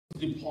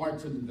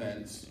departed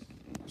thence,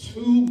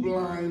 two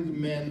blind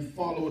men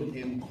followed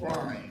him,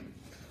 crying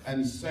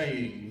and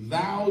saying,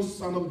 Thou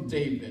son of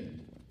David,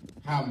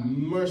 have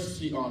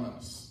mercy on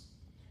us.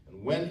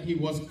 And when he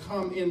was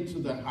come into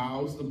the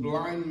house, the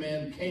blind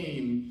man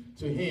came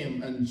to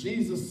him, and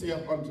Jesus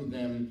saith unto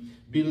them,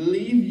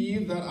 Believe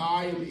ye that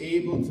I am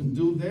able to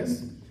do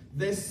this?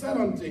 They said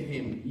unto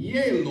him,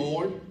 Yea,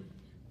 Lord.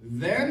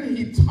 Then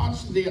he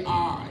touched their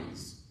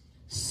eyes,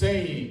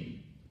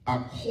 saying,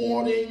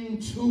 According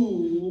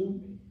to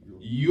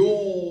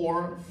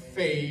your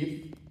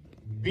faith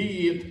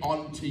be it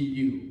unto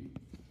you.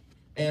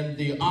 And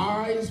the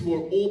eyes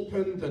were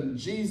opened, and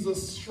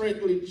Jesus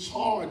straightly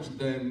charged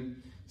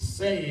them,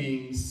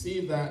 saying,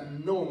 See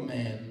that no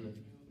man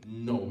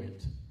know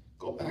it.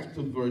 Go back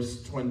to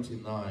verse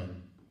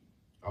 29,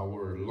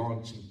 our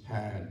launching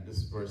pad.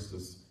 This verse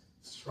just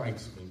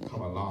strikes me and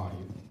come alive.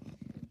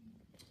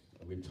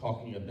 We're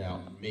talking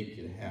about make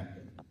it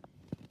happen.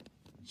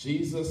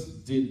 Jesus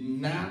did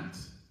not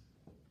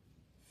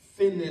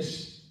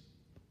finish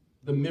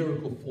the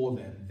miracle for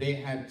them. They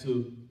had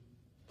to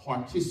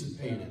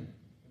participate in.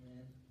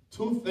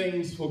 Two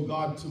things for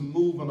God to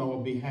move on our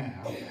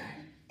behalf.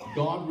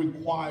 God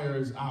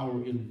requires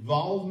our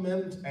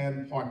involvement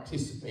and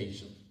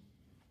participation.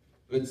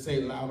 Let's say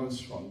it loud and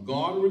strong.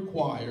 God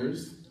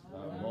requires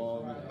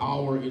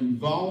our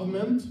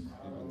involvement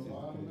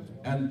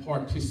and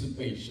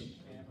participation.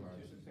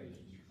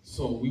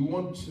 So we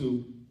want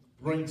to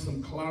bring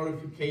some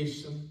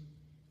clarification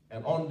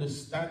and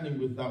understanding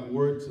with that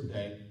word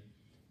today.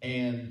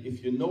 And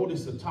if you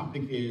notice, the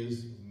topic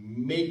is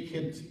make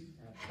it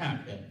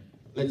happen.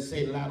 Let's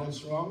say it loud and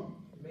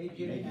strong. Make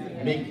it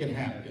happen. Make it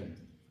happen.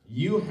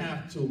 You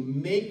have to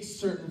make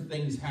certain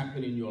things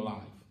happen in your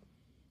life.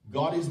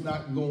 God is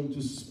not going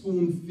to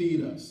spoon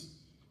feed us.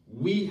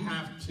 We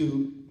have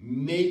to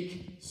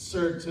make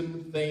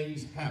certain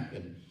things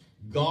happen.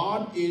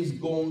 God is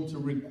going to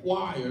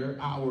require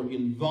our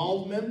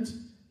involvement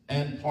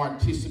and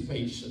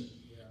participation.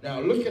 Now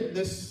look at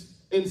this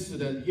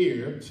incident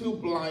here. Two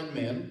blind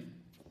men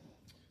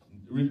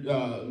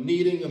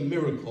needing a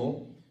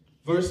miracle.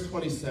 Verse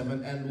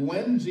 27, and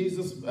when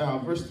Jesus,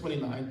 verse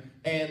 29,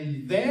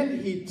 and then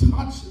he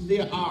touched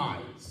their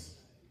eyes,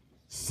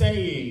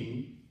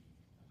 saying,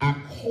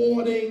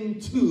 According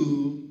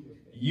to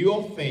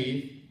your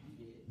faith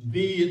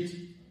be it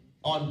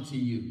unto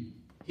you.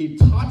 He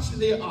touched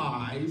their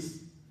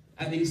eyes,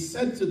 and he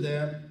said to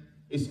them,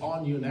 It's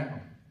on you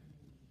now.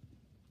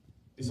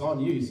 It's on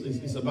you.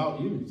 It's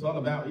about you. It's all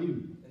about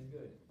you.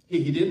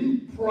 He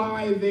didn't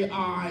pry their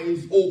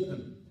eyes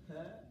open.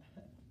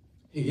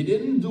 He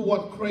didn't do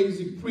what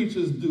crazy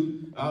preachers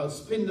do,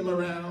 spin them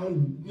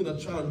around,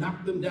 try to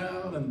knock them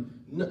down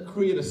and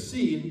create a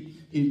scene.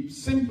 He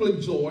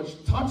simply, George,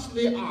 touched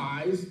their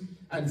eyes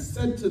and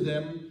said to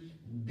them,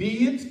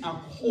 Be it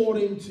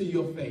according to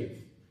your faith.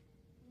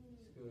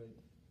 He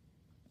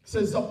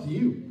says, It's up to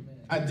you. Amen.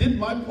 I did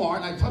my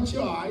part. I touched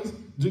your eyes.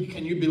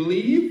 Can you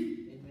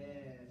believe?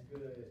 Amen.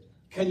 Good.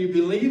 Can you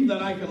believe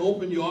that I can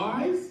open your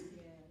eyes? Yes.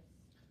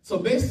 So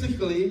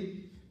basically,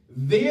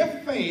 their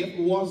faith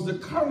was the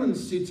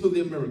currency to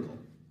their miracle.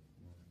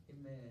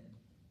 Amen.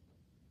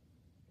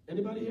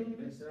 Anybody hear me?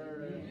 Yes,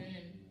 sir. Amen.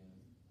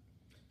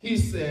 He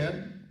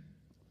said,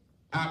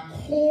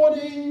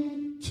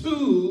 According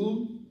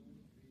to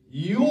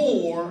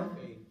your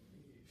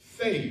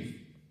faith,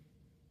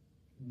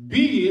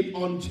 be it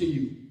unto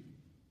you.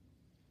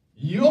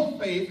 Your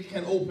faith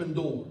can open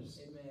doors.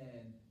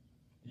 Amen.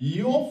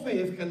 Your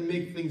faith can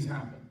make things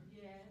happen.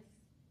 Yes.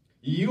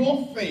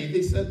 Your faith,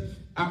 he said,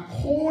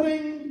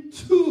 according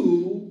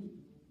to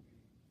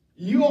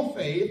your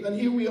faith. And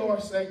here we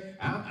are saying,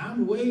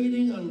 I'm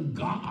waiting on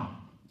God.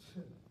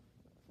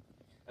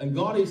 And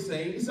God is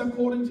saying, it's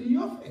according to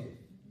your faith.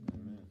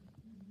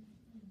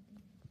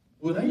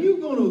 When are you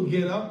going to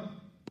get up,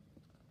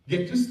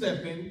 get to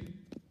step in,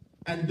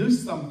 and do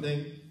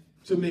something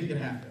to make it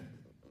happen?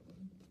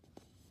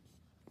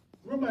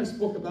 Remember I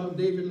spoke about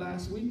David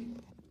last week?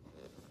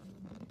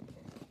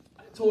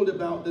 I told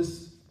about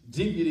this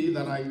DVD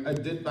that I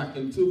did back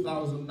in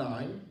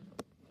 2009,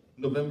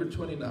 November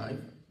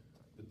 29th.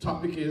 The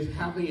topic is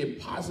Having a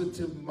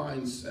Positive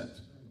Mindset,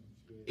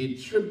 a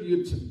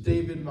tribute to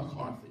David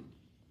McCarthy,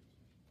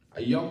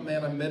 a young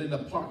man I met in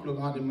a parking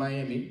lot in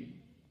Miami,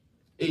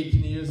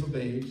 18 years of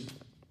age,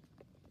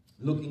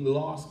 looking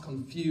lost,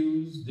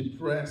 confused,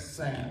 depressed,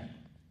 sad,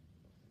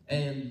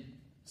 and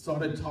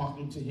started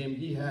talking to him.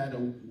 He had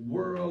a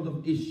world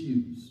of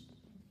issues,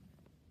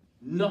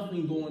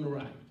 nothing going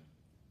right,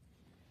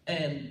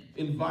 and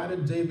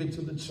invited David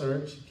to the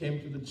church. He came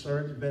to the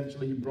church.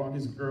 Eventually, he brought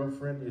his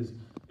girlfriend,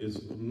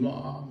 his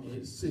mom,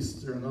 his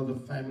sister, and other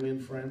family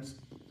and friends.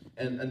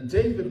 And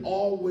David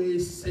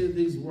always said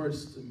these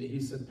words to me.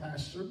 He said,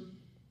 Pastor,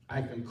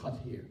 I can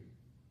cut here.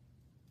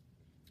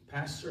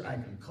 Pastor, I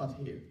can cut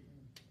here.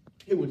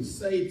 He would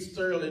say it,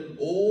 Sterling,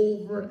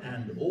 over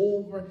and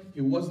over.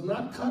 He was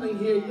not cutting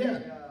here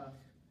yet.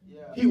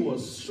 He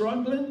was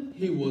struggling.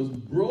 He was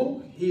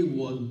broke. He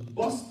was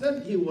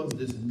busted. He was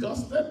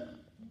disgusted.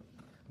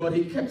 But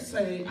he kept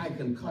saying, I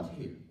can cut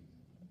here.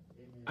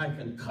 I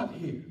can cut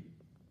here.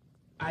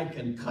 I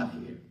can cut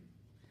here.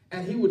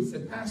 And he would say,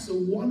 Pastor,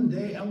 one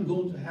day I'm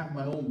going to have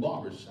my own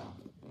barber shop.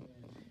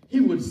 He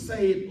would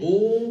say it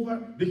over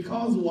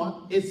because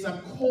what? It's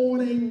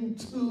according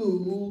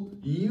to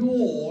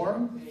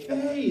your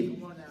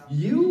faith.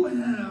 You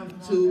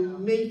have to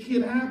make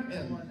it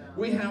happen.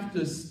 We have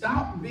to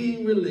stop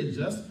being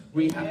religious.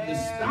 We have to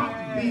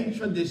stop being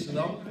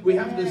traditional. We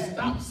have to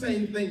stop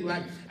saying things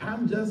like,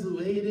 I'm just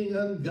waiting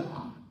on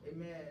God.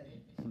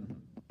 Amen.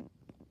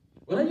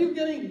 When are you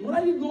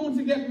going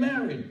to get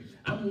married?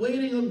 I'm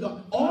waiting on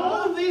God.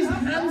 All these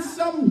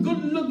handsome,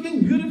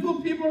 good-looking,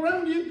 beautiful people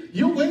around you,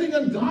 you're waiting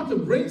on God to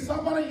bring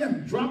somebody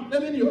and drop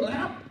them in your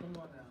lap? Come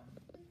on now.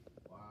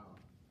 Wow.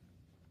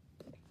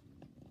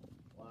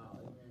 Wow.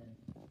 Amen.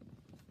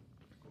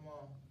 Come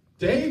on.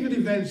 David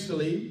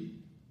eventually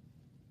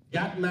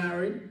got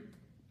married,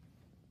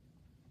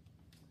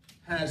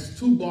 has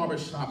 2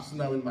 barbershops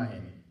now in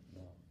Miami.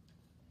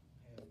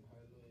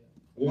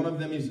 One of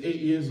them is 8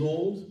 years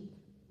old.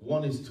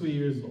 One is 2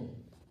 years old.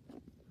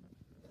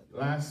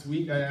 Last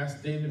week I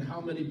asked David,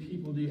 how many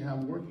people do you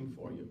have working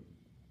for you?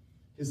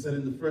 He said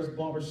in the first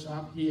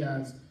barbershop he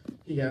has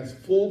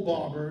 4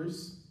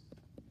 barbers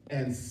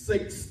and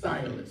 6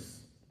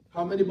 stylists.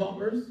 How many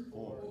barbers?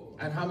 4.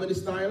 And how many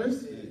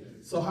stylists? 6.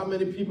 So how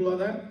many people are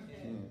that?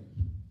 10.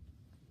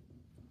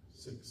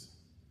 6.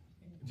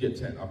 Yeah,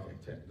 10. Okay,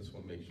 10. Just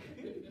want to make sure.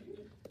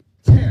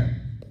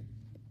 10.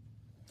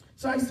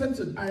 So I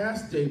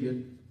asked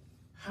David,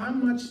 how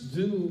much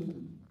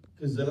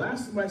because the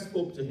last time I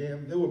spoke to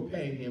him, they were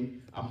paying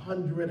him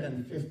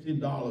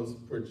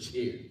 $150 per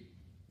chair.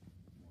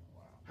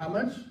 How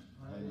much?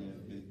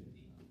 150.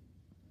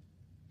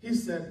 He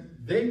said,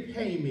 they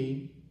pay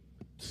me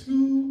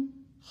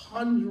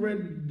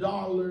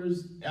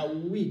 $200 a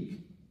week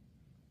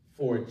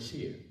for a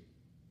chair.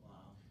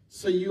 Wow.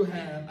 So you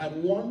have at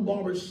one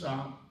barber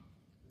shop,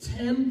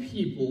 10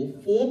 people,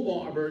 4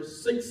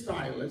 barbers, 6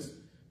 stylists,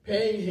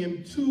 paying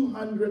him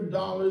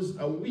 $200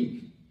 a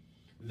week.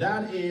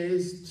 That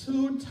is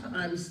 2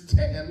 times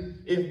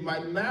 10, if my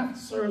math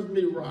serves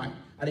me right,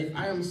 and if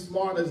I am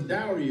smart as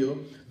Dario,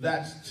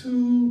 that's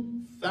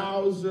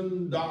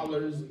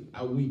 $2,000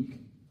 a week.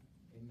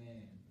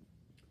 Amen.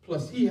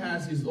 Plus he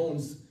has his own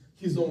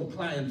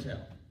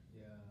clientele.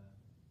 Yeah.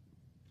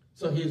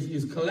 So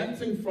he's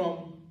collecting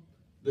from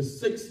the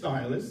 6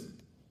 stylists,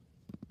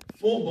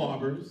 4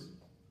 barbers,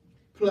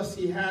 plus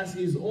he has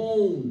his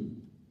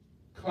own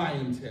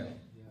clientele.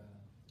 Yeah.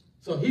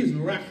 So he's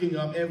racking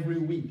up every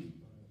week.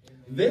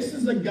 This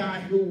is a guy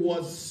who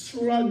was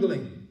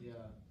struggling.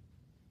 Yeah.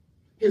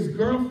 His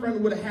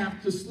girlfriend would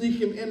have to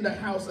sneak him in the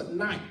house at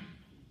night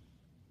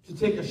to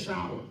take a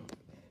shower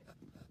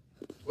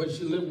when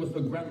she lived with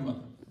her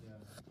grandmother. Yeah.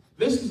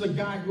 This is a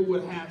guy who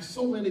would have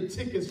so many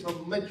tickets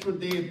from Metro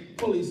Dade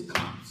police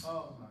cops.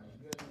 Oh my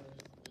goodness.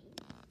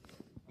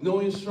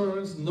 No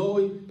insurance,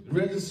 no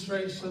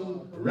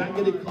registration,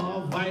 raggedy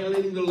car,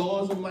 violating the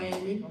laws of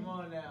Miami. Come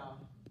on now.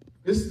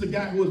 This is the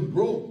guy who was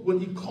broke. When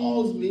he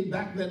calls me,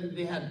 back then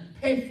they had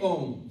pay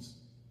phones.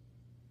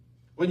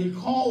 When he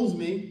calls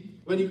me,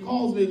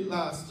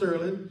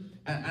 Sterling,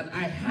 and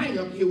I hang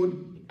up,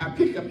 I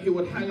pick up, he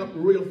would hang up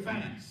real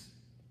fast.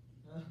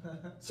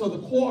 So the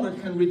quarter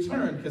can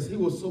return, because he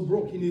was so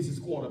broke, he needs his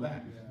quarter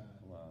back. Yeah.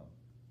 Wow.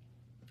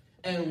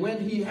 And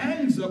when he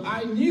hangs up,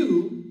 I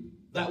knew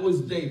that was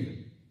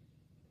David.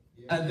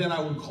 Yeah. And then I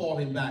would call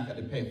him back at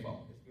the payphone.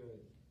 That's good.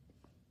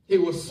 He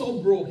was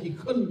so broke, he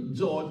couldn't,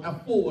 George,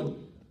 afford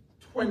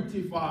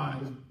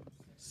 25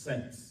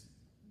 cents.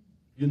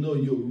 You know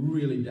you're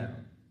really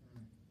down.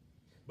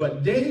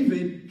 But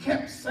David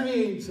kept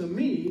saying to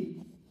me,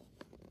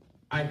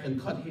 I can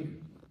cut here.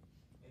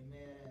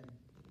 Amen.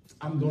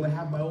 I'm going to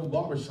have my own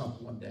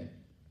barbershop one day.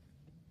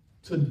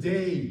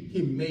 Today,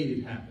 he made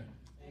it happen.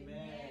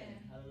 Amen.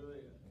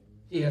 Hallelujah.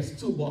 He has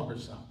 2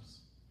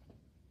 barbershops.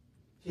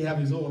 He has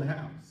his own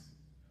house.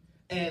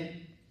 And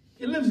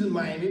he lives in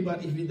Miami,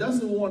 but if he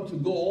doesn't want to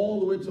go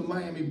all the way to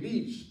Miami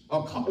Beach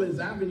or Collins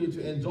Avenue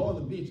to enjoy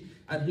the beach,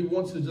 and he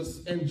wants to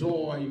just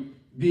enjoy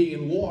being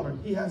in water,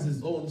 he has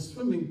his own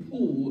swimming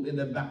pool in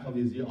the back of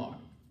his yard.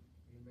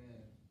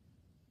 Amen.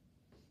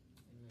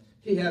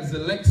 He has a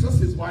Lexus,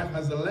 his wife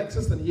has a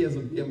Lexus, and he has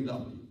a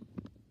BMW.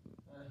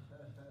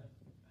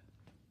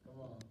 Come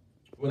on.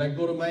 When I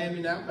go to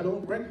Miami now, I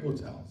don't rent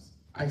hotels.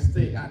 I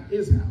stay at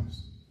his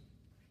house.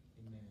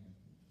 Amen.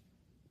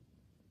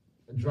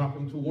 I drop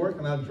him to work,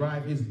 and I'll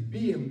drive his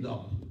BMW.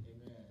 Amen.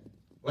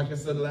 Like I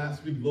said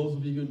last week, those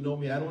of you who know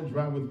me, I don't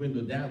drive with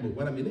window down, but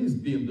when I'm in his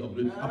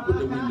BMW, I put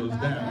the windows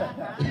down.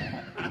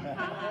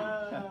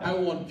 I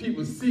want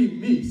people to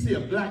see a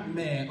black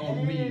man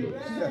on wheels.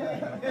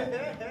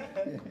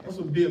 That's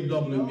what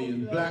BMW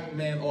means, black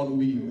man on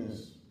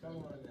wheels. Come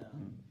on now.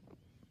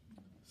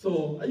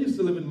 So I used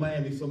to live in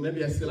Miami, so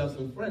maybe I still have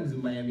some friends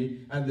in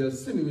Miami, and they'll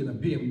see me in a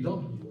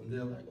BMW, and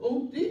they're like,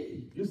 oh,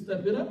 D, you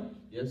step it up?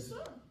 Yes,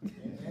 sir.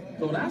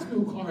 Don't ask me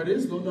who car it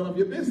is, none of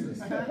your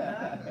business.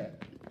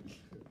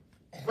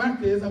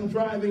 Fact is, I'm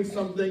driving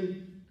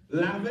something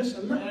lavish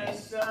and nice.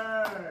 Yes,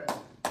 sir.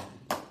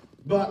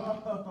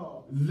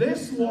 But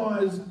this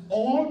was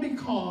all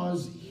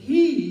because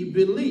he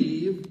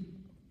believed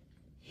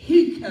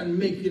he can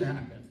make it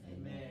happen.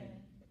 Amen.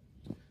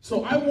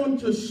 So I want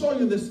to show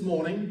you this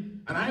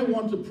morning, and I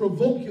want to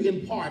provoke you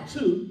in part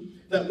 2,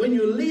 that when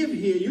you leave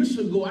here, you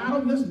should go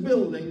out of this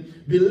building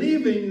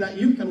believing that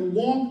you can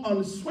walk on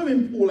a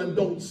swimming pool and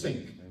don't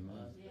sink.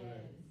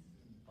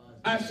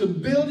 I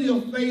should build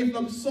your faith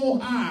up so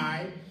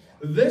high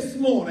this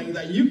morning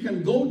that you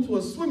can go to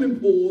a swimming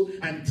pool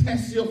and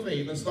test your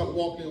faith and start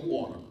walking in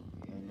water.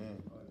 Amen.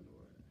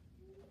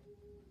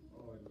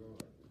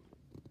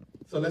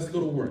 So let's go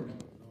to work.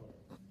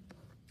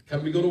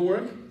 Can we go to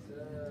work?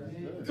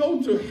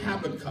 Go to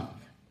Habakkuk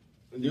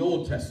in the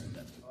Old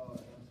Testament.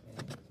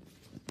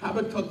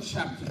 Habakkuk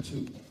chapter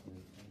 2.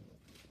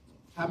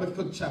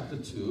 Habakkuk chapter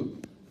 2.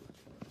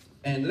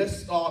 And let's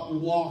start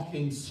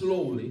walking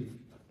slowly,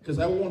 because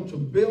I want to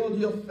build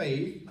your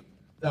faith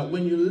that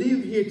when you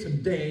leave here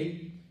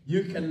today,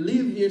 you can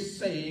leave here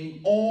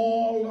saying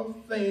all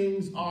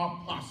things are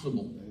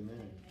possible.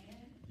 Amen.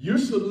 You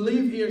should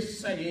leave here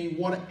saying,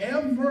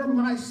 whatever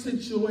my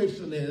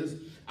situation is,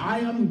 I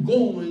am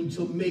going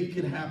to make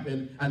it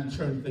happen and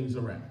turn things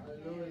around.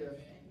 Hallelujah.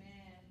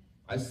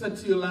 I said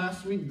to you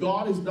last week,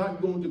 God is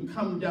not going to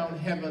come down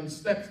heaven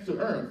steps to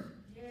earth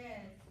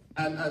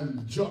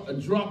and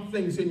drop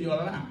things in your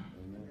lap.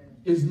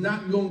 He's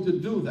not going to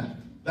do that.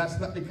 That's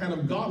not the kind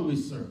of God we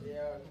serve.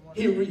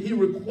 He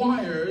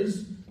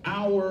requires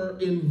our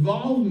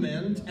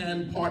involvement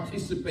and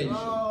participation.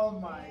 Oh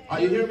my. Are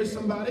you hearing me,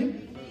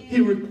 somebody? He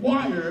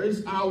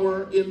requires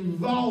our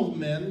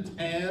involvement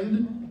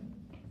and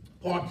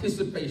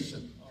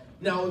participation.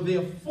 Now, there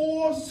are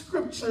 4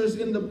 scriptures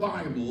in the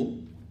Bible,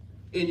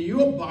 in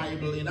your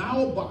Bible, in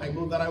our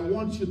Bible, that I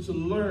want you to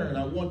learn,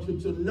 I want you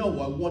to know,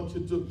 I want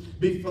you to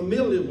be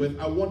familiar with,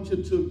 I want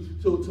you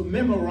to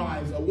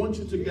memorize, I want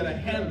you to get a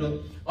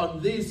handle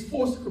on these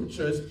 4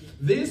 scriptures.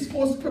 These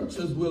 4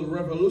 scriptures will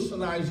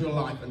revolutionize your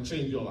life and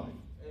change your life.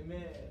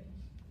 Amen.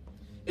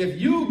 If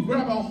you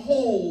grab a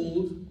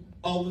hold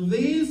of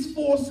these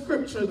 4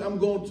 scriptures I'm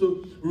going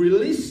to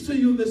release to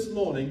you this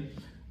morning,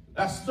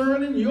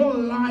 Sterling, your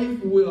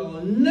life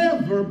will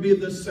never be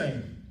the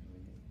same.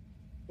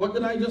 What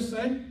did I just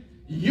say?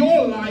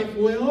 Your life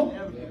will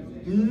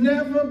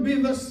never be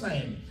the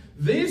same.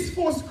 These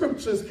 4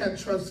 scriptures can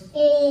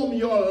transform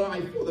your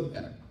life for the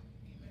better.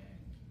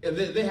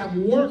 They have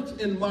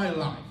worked in my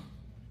life.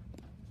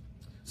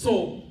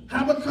 So,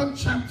 Habakkuk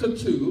chapter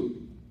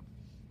 2.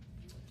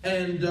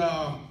 And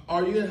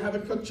are you in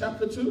Habakkuk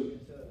chapter 2?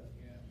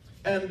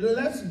 And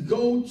let's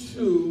go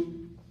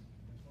to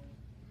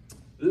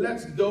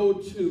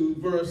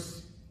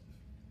verse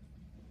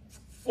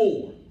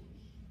 4.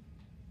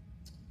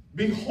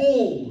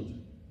 Behold,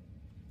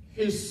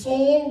 his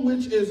soul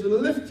which is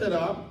lifted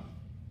up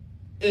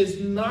is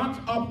not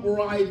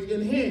upright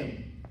in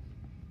him,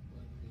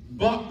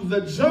 but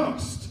the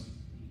just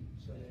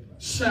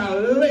shall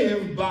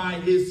live by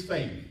his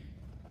faith.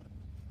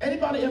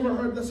 Anybody ever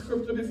heard the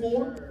scripture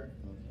before?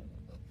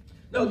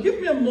 Now give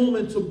me a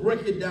moment to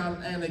break it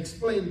down and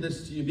explain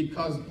this to you,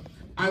 because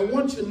I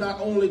want you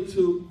not only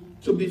to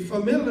be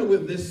familiar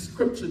with this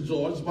scripture,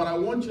 George, but I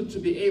want you to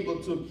be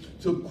able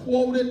to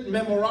quote it,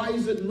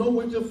 memorize it, know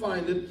where to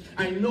find it,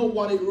 and know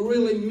what it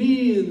really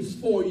means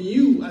for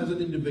you as an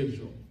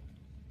individual.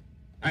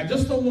 I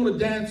just don't want to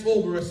dance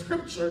over a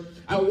scripture.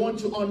 I want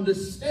to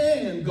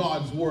understand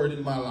God's word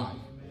in my life.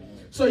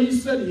 So he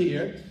said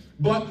here,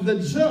 but the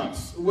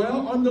just,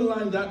 well,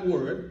 underline that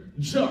word,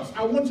 just.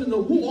 I want to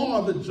know who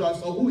are the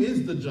just, or who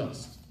is the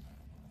just.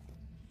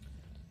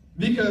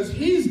 Because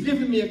he's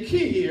giving me a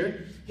key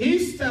here.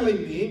 He's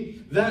telling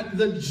me that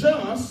the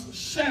just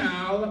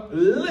shall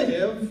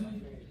live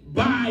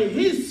by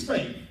his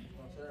faith,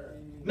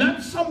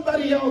 not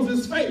somebody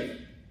else's faith.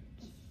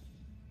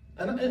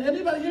 And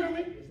anybody hear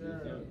me?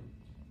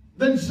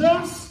 The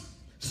just.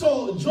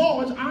 So,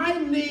 George, I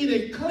need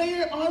a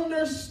clear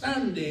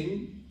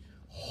understanding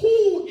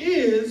who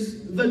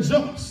is the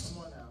just.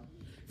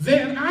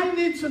 Then I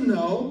need to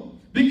know,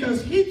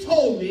 because he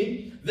told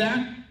me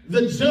that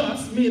the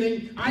just,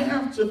 meaning I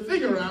have to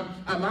figure out,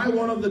 am I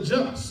one of the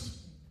just?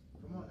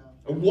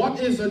 What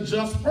is a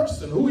just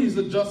person? Who is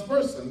a just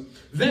person?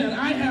 Then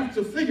I have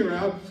to figure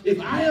out, if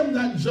I am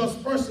that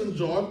just person,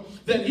 George,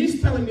 then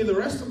he's telling me the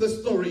rest of the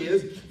story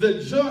is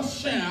the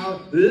just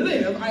shall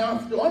live. I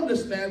have to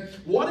understand,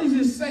 what is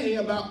he saying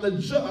about the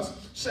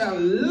just shall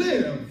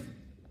live?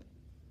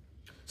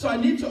 So I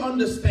need to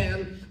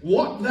understand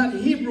what that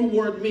Hebrew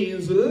word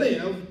means,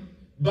 live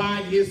by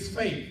his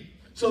faith.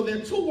 So there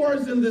are 2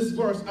 words in this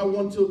verse I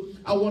want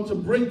to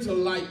bring to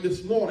light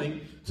this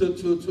morning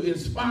to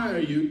inspire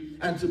you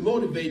and to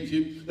motivate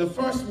you. The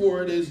first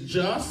word is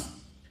just,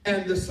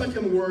 and the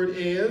second word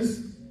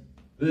is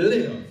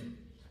live.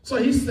 So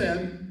he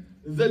said,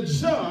 the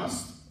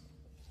just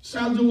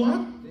shall do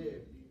what?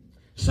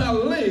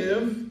 Shall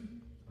live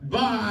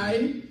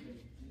by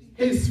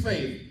his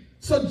faith.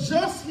 So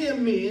just here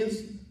means,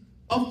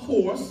 of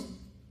course,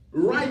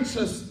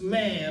 righteous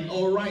man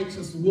or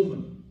righteous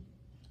woman.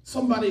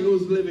 Somebody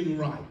who's living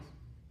right.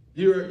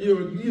 You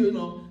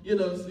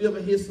ever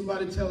hear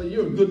somebody tell you,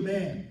 you're a good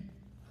man.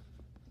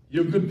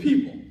 You're good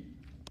people.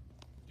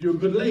 You're a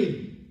good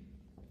lady.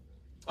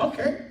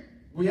 Okay,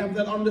 we have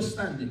that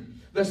understanding.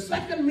 The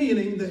second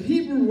meaning, the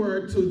Hebrew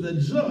word to the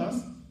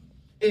just,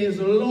 is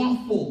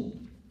lawful.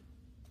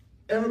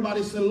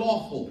 Everybody say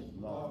lawful.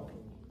 Lawful.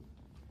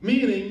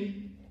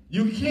 Meaning,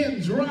 you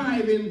can't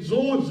drive in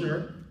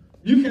Georgia.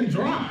 You can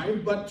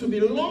drive, but to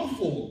be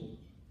lawful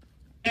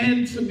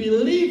and to be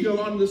legal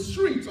on the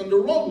streets, on the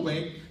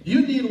roadway,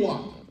 you need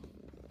what?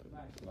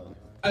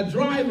 A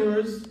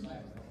driver's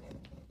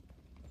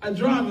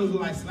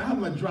license. I have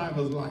my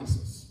driver's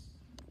license.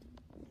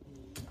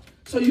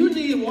 So you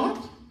need what?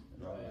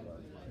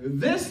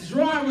 This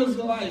driver's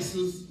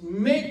license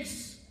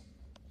makes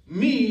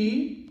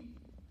me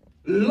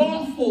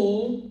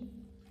lawful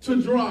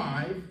to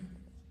drive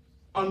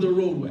on the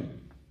roadway.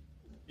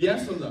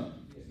 Yes or no?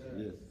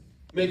 Yes.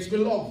 Makes me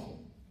lawful.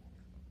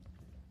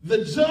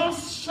 The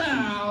just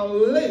shall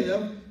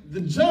live.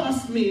 The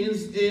just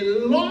means a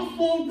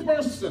lawful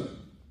person,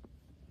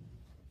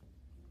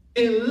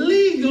 a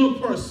legal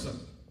person.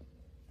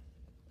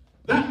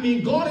 That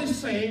means God is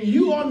saying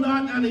you are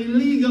not an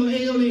illegal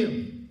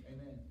alien.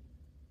 Amen.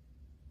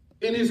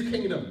 In his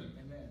kingdom.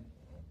 Amen.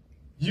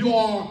 You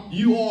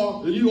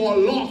are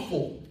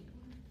lawful.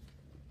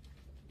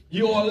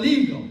 You are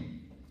legal.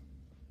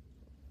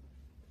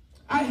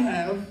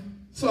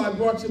 So I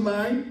brought you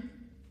mine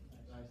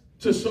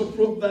to show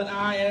proof that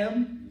I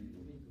am,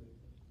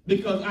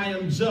 because I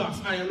am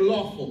just, I am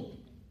lawful.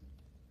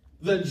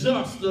 The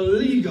just, the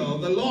legal,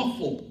 the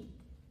lawful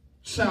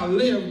shall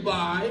live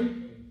by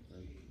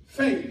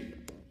faith.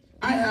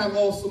 I have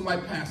also my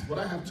passport.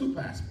 I have 2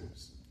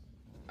 passports.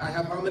 I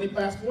have how many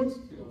passports?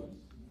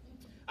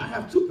 I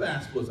have 2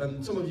 passports,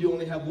 and some of you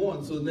only have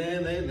 1, so nah.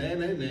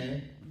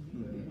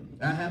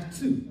 I have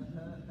 2.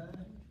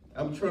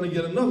 I'm trying to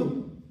get another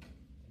one.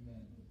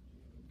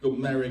 Go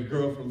marry a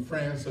girl from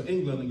France or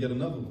England and get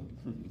another one.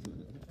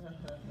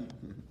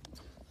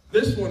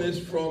 This one is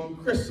from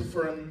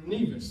Christopher and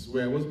Nevis,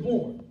 where I was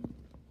born.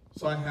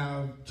 So I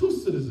have 2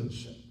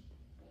 citizenship.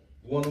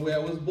 One where I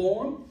was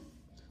born,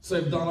 so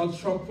if Donald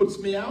Trump puts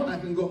me out, I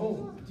can go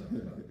home.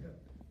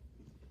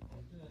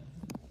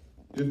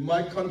 If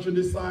my country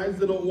decides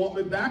they don't want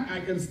me back, I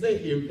can stay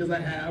here because I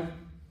have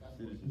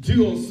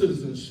dual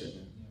citizenship.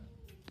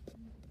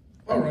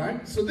 All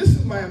right, so this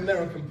is my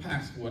American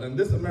passport, and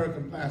this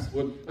American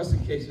passport, just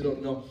in case you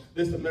don't know,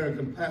 this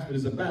American passport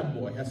is a bad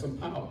boy, has some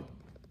power.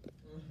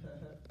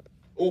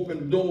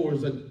 Open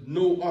doors that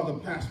no other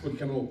passport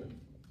can open.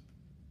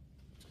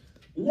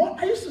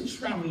 I used to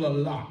travel a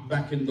lot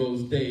back in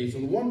those days,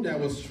 and one day I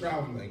was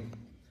traveling,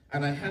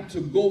 and I had to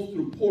go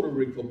through Puerto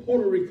Rico.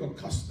 Puerto Rico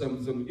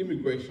customs and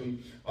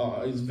immigration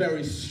is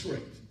very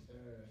strict.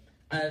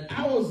 And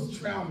I was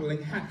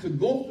traveling, had to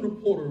go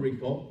through Puerto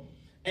Rico,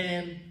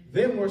 and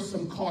there were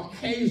some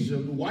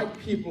Caucasian white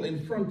people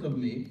in front of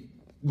me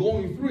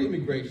going through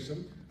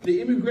immigration.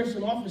 The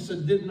immigration officer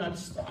did not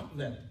stop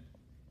them,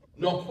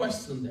 nor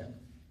question them.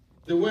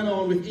 They went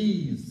on with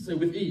ease. Say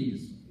with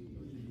ease.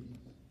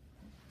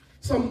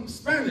 Some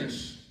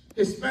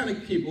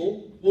Hispanic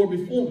people were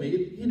before me.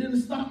 He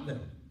didn't stop them.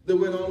 They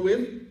went on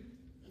with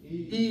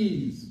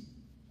ease.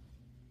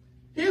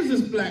 Here's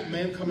this black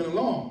man coming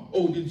along,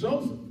 O.D.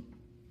 Joseph.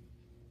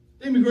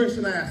 The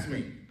immigration asked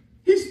me.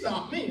 He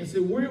stopped me and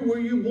said, where were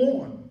you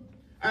born?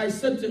 I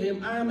said to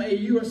him, I am a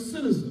U.S.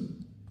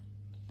 citizen.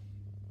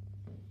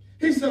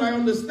 He said, I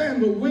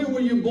understand, but where were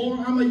you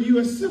born? I'm a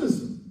U.S.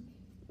 citizen.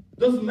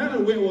 Doesn't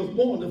matter where I was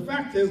born. The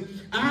fact is,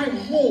 I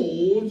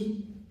hold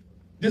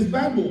this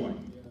bad boy.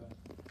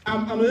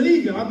 I'm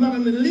legal. I'm not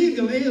an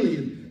illegal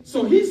alien.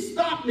 So he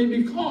stopped me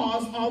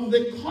because of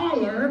the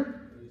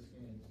color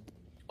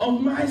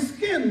of my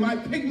skin, my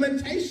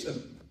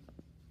pigmentation.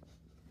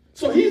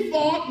 So he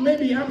thought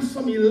maybe I'm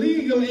some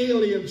illegal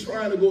alien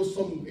trying to go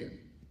somewhere.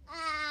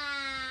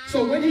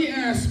 So when he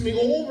asked me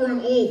over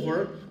and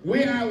over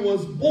where I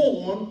was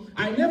born,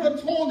 I never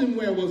told him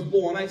where I was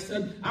born. I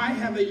said, I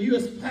have a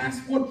U.S.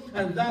 passport,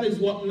 and that is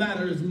what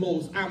matters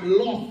most. I'm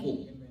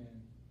lawful.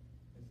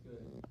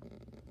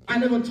 I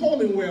never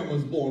told him where I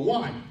was born.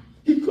 Why?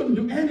 He couldn't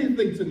do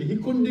anything to me. He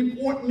couldn't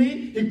deport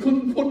me. He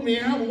couldn't put me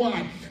out.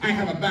 Why? I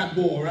have a bad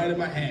boy right in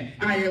my hand.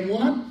 I am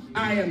what?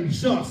 I am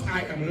just.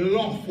 I am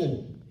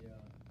lawful.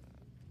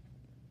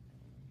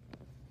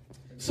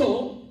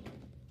 So,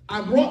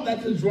 I brought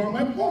that to draw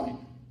my point.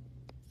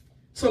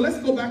 So let's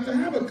go back to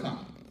Habakkuk.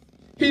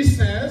 He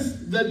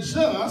says, the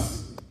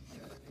just,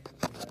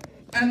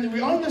 and we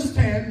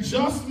understand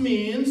just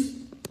means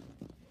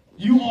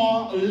you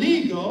are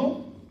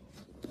legal,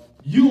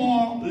 you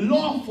are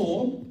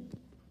lawful.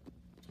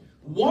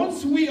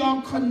 Once we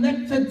are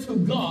connected to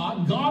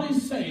God, God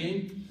is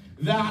saying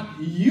that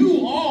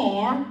you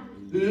are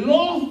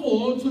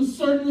lawful to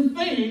certain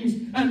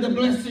things and the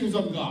blessings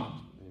of God.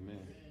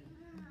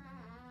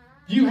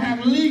 You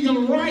have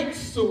legal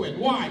rights to it.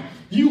 Why?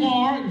 You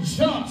are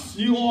just.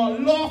 You are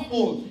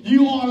lawful.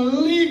 You are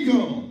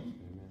legal.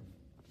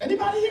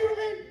 Anybody hearing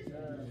me?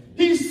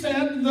 He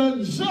said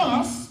the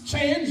just,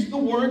 changed the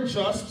word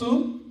just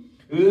to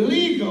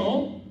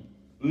legal,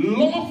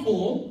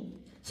 lawful.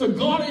 So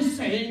God is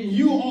saying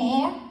you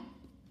are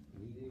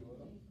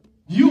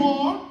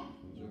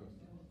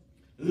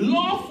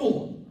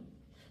lawful.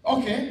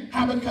 Okay,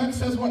 Habakkuk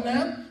says what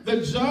now?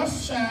 The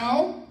just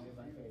shall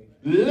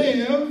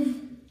live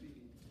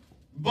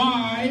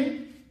by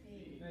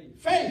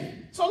faith.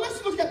 So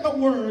let's look at the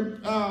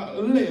word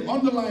live,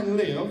 underline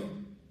live.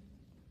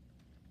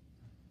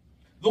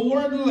 The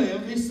word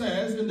live, he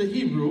says in the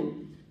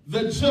Hebrew,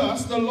 the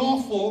just, the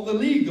lawful, the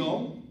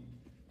legal.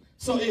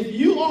 So if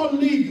you are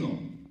legal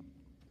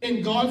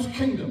in God's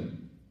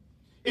kingdom,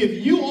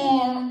 if you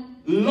are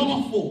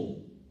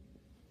lawful,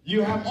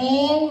 you have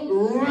all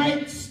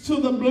rights to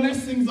the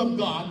blessings of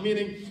God,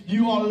 meaning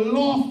you are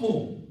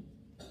lawful.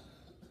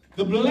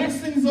 The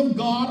blessings of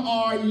God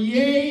are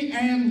yea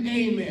and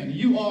amen.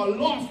 You are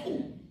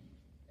lawful.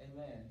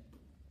 Amen.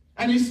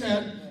 And he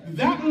said,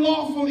 that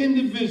lawful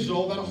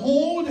individual that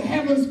holds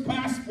heaven's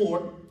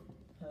passport,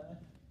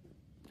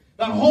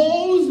 that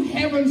holds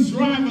heaven's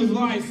driver's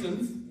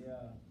license,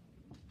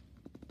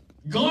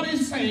 God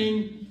is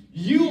saying,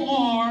 you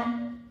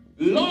are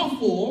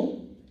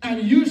lawful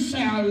and you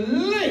shall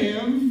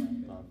live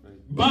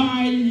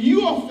by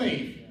your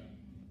faith.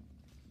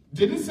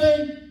 Didn't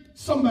say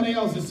somebody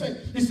else.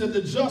 He said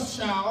the just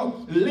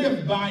shall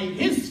live by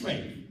his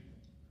faith.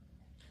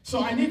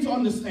 So I need to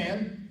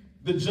understand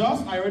the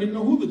just. I already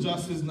know who the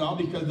just is now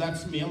because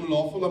that's me. I'm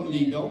lawful, I'm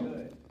legal.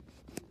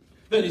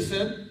 Then he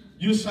said,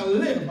 you shall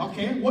live.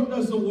 Okay, what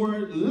does the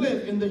word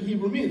live in the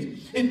Hebrew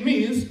mean? It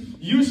means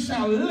you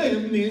shall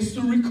live means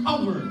to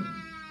recover.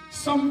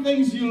 Some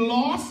things you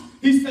lost,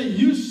 he said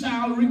you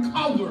shall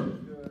recover.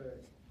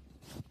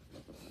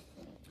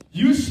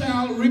 You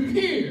shall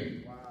repair.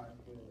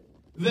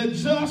 The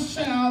just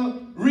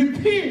shall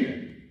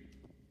repair.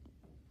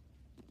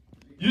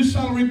 You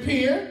shall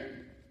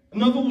repair.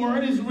 Another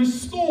word is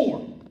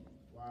restore.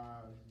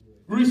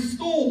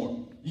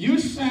 Restore. You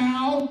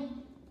shall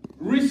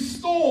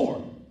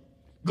restore.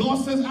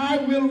 God says, I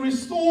will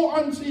restore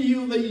unto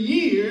you the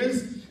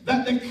years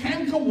that the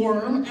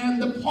cankerworm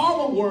and the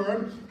palmer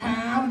worm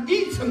have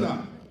eaten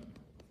up.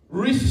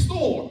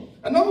 Restore.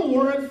 Another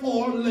word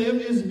for live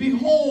is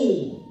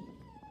behold.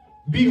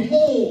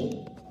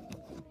 Behold.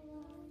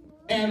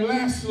 And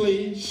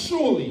lastly,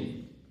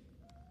 surely.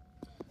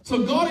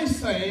 So God is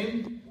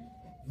saying,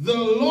 the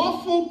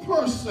lawful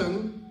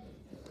person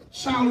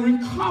shall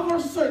recover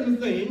certain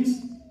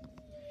things.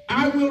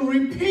 I will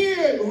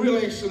repair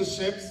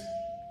relationships.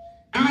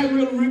 I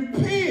will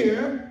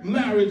repair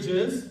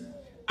marriages.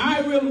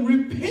 I will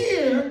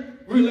repair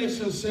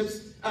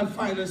relationships and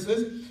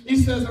finances. He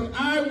says, and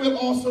I will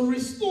also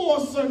restore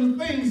certain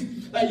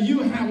things that you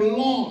have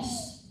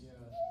lost.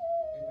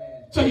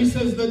 So he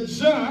says, the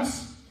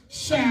just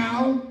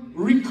shall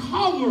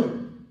recover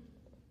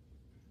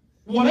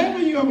whatever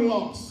you have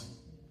lost.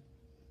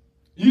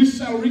 You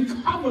shall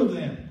recover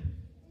them.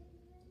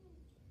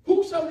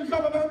 Who shall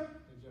recover them?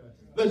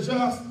 The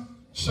just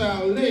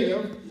shall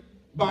live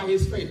by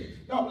his faith.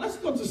 Now let's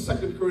go to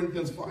 2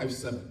 Corinthians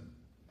 5:7.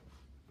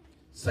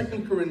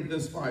 2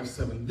 Corinthians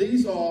 5:7.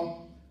 These are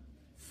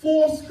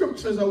 4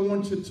 scriptures I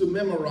want you to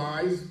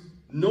memorize,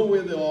 know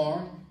where they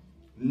are,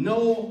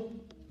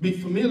 be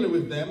familiar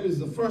with them. This is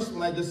the first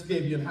one I just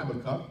gave you in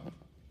Habakkuk.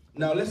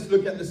 Now let's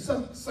look at the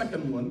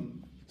second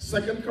one,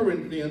 2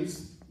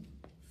 Corinthians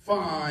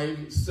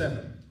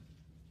 5:7.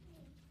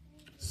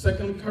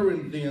 2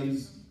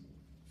 Corinthians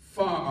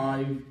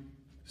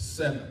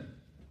 5:7.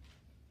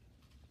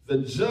 The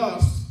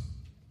just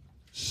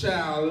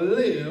shall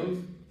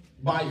live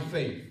by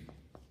faith.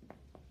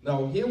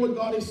 Now hear what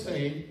God is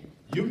saying.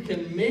 You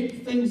can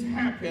make things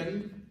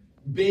happen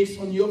based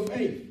on your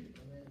faith.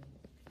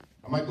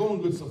 Am I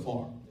going good so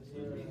far?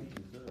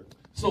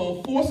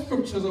 So 4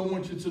 scriptures I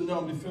want you to know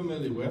and be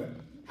familiar with.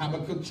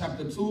 Habakkuk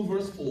chapter 2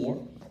 verse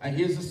 4. And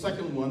here's the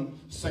second one.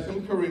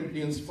 2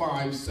 Corinthians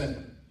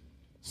 5:7.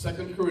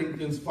 2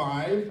 Corinthians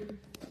 5.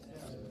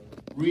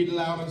 Read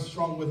loud and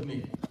strong with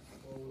me.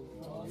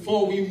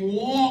 For we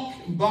walk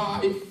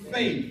by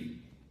faith,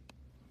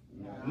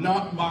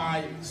 not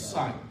by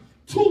sight.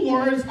 2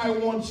 words I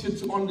want you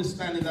to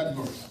understand in that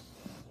verse.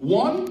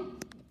 1,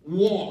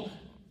 walk.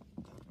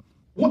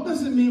 What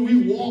does it mean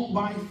we walk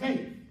by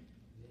faith?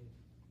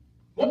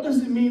 What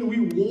does it mean we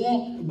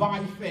walk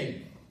by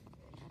faith?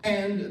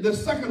 And the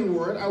second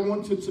word I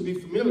want you to be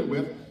familiar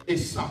with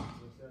is sight.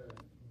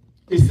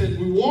 It says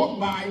we walk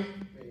by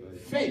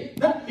faith.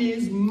 That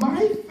means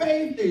my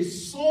faith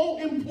is so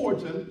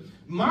important.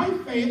 My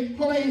faith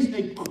plays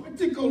a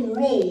critical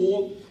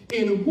role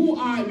in who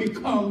I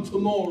become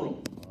tomorrow.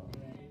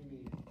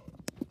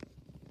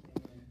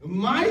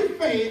 My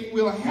faith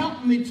will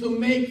help me to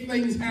make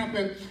things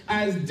happen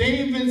as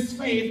David's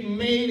faith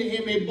made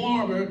him a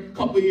barber a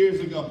couple years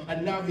ago.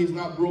 And now he's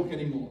not broke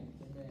anymore.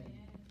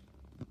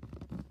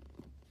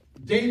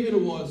 David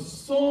was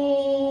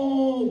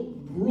so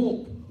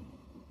broke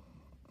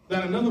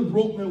that another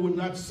broke man would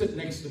not sit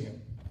next to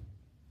him.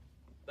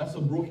 That's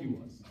how broke he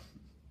was.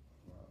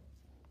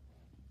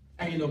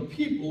 And you know,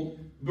 people,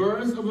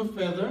 birds of a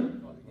feather,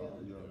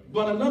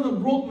 but another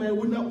broke man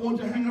would not want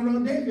to hang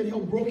around David, how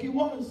broke he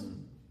was.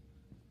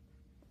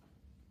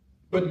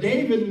 But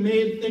David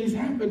made things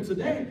happen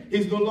today.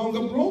 He's no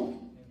longer broke.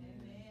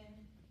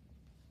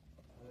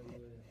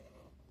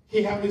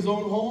 He has his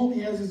own home.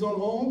 He has his own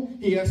home.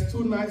 He has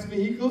 2 nice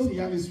vehicles. He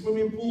has his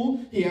swimming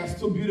pool. He has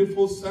 2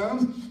 beautiful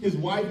sons. His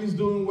wife is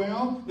doing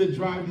well. They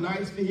drive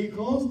nice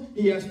vehicles.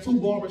 He has 2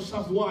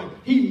 barbershops. Why?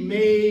 He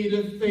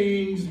made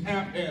things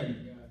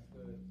happen.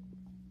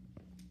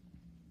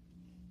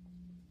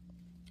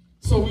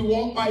 So we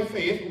walk by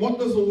faith. What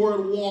does the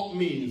word walk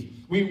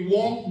mean? We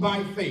walk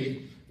by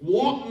faith.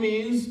 Walk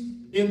means,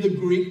 in the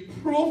Greek,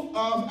 proof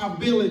of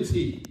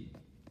ability.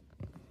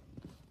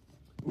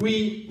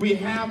 We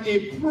have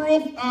a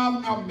proof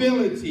of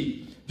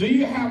ability. Do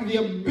you have the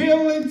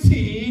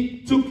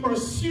ability to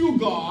pursue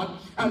God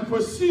and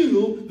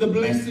pursue the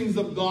blessings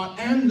of God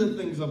and the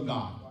things of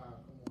God?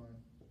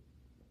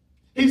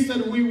 He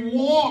said we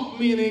walk,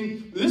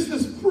 meaning this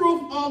is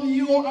proof of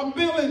your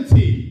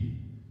ability.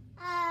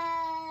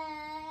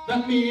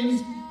 That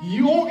means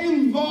your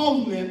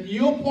involvement,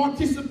 your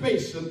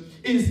participation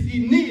is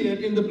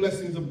needed in the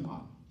blessings of God.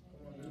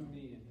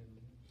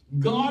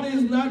 God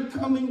is not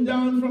coming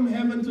down from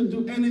heaven to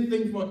do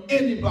anything for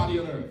anybody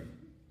on earth.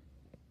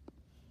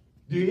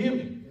 Do you hear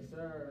me? Yes,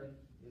 sir.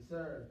 Yes,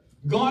 sir.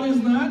 God is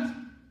not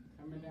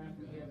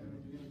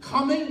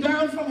coming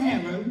down from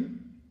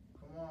heaven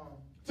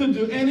to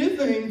do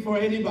anything for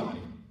anybody.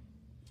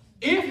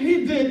 If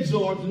he did,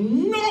 George,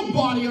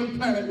 nobody on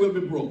planet will be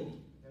broke.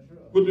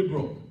 Would be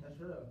broke.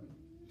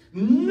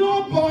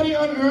 Nobody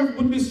on earth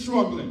would be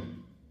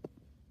struggling.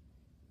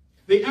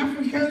 The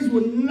Africans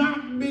would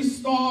not be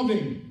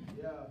starving.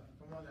 Yeah,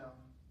 come on now.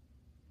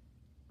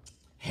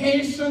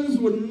 Haitians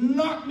would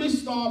not be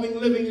starving,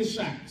 living in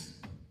shacks.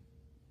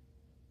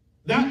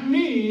 That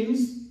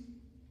means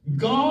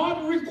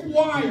God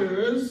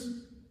requires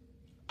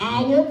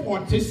our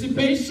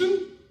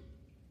participation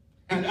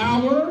and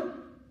our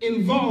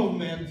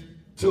involvement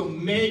to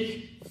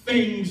make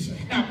things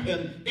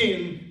happen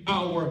in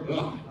our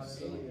lives.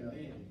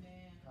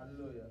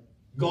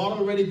 God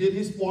already did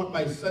his part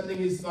by sending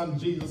his son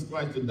Jesus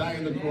Christ to die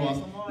on the cross.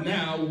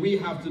 Now we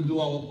have to do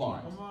our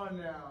part. Come on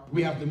now.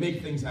 We have to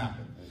make things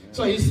happen.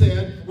 So he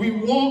said, we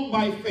walk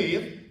by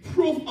faith,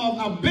 proof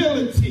of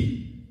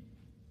ability,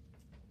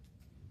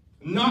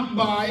 not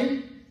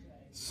by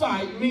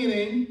sight,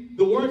 meaning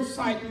the word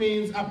sight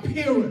means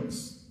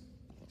appearance.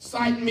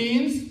 Sight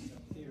means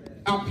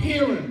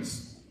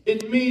appearance.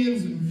 It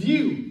means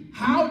view.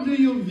 How do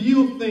you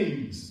view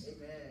things?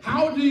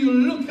 How do you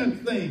look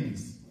at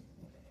things?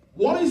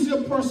 What is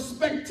your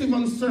perspective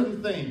on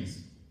certain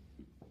things?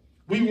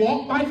 We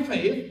walk by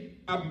faith,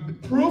 a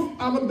proof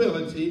of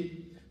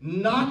ability,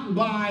 not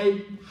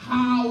by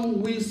how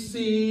we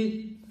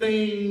see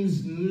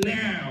things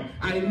now.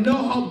 I know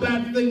how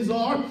bad things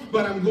are,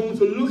 but I'm going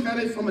to look at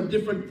it from a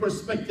different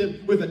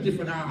perspective with a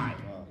different eye.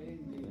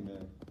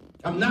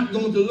 I'm not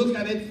going to look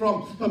at it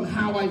from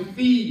how I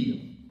feel.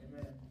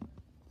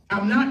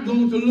 I'm not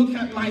going to look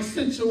at my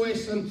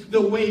situation the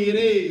way it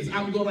is.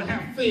 I'm going to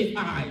have faith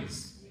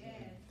eyes.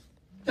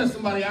 Tell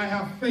somebody, I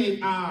have faith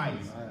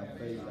eyes.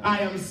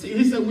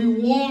 He said we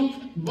walk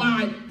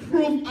by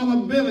proof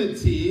of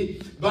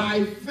ability,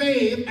 by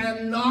faith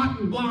and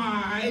not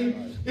by,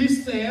 he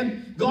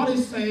said, God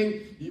is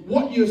saying,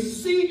 what you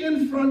see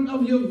in front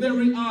of your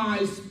very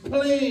eyes,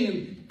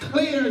 plain,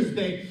 clear as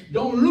day.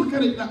 Don't look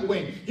at it that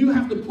way. You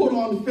have to put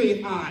on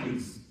faith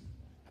eyes.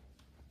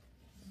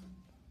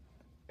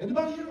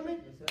 Anybody hear me?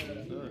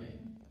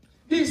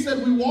 He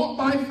said we walk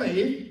by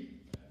faith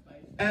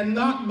and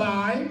not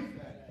by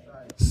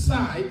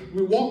sight.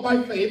 We walk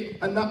by faith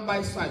and not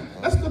by sight.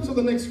 Let's go to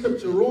the next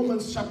scripture,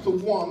 Romans chapter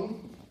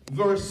 1,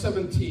 verse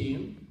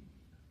 17.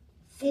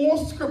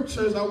 4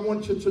 scriptures I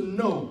want you to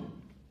know.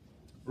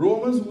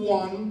 Romans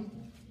 1,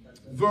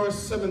 verse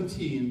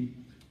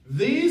 17.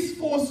 These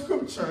 4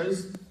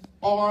 scriptures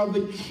are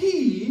the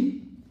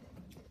key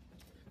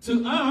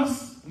to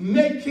us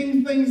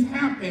making things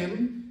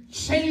happen,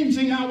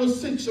 changing our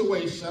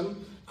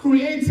situation,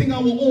 creating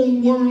our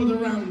own world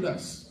around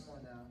us.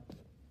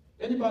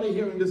 Anybody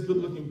hearing this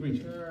good-looking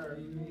preacher?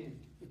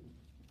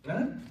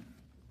 Huh?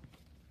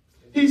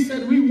 He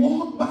said we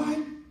walk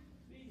by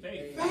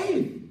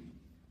faith,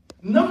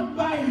 not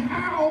by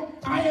how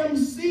I am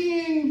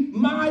seeing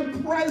my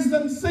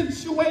present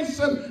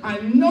situation. I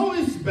know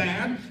it's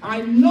bad.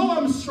 I know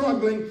I'm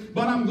struggling,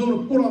 but I'm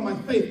going to put on my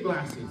faith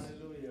glasses.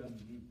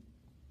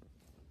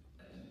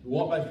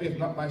 Walk by faith,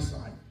 not by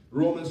sight.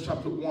 Romans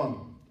chapter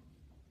 1.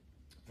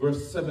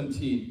 Verse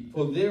 17,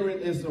 for therein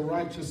is the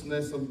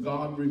righteousness of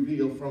God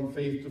revealed from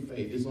faith to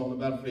faith. It's all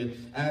about faith.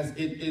 As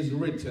it is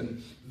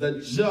written, the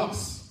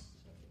just,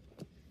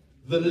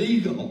 the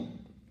legal,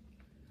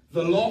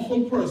 the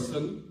lawful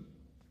person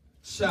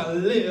shall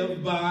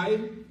live by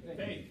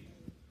faith.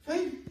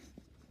 Faith.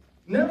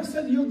 Never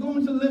said you're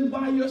going to live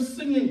by your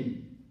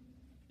singing,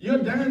 your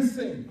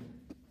dancing,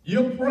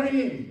 your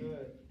praying,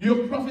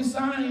 You're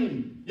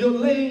prophesying. You're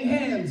laying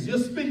hands. You're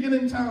speaking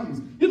in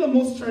tongues. You know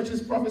most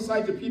churches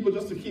prophesy to people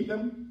just to keep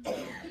them.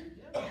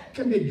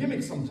 Can be a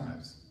gimmick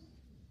sometimes.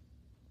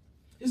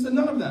 He said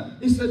none of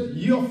that. He said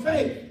your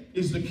faith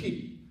is the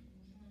key.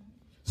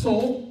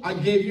 So I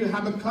gave you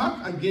Habakkuk.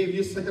 I gave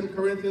you 2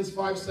 Corinthians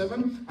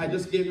 5:7. I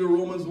just gave you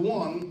Romans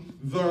 1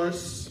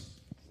 verse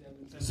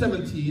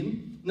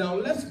 17. Now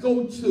let's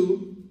go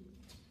to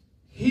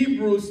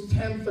Hebrews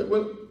 10.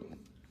 Well,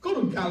 go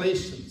to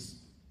Galatians.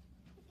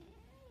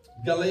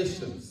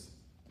 Galatians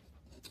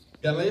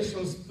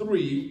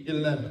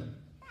 3:11.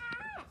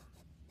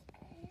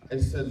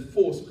 It said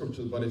 4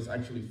 scriptures, but it's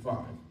actually 5.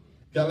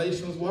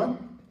 Galatians what?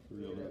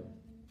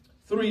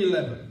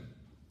 3:11.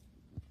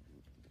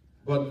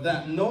 But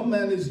that no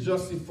man is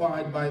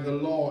justified by the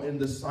law in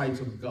the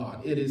sight of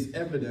God. It is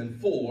evident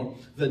for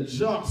the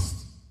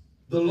just,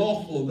 the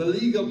lawful, the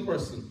legal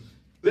person.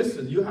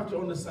 Listen, you have to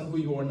understand who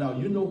you are now.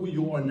 You know who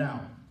you are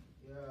now.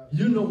 Yeah.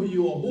 You know who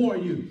you are. Who are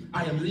you?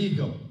 I am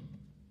legal.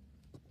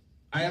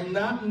 I am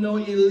not no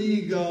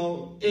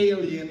illegal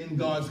alien in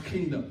God's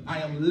kingdom. I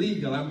am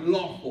legal. I'm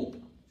lawful.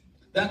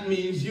 That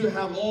means you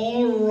have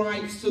all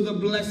rights to the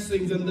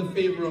blessings and the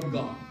favor of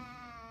God.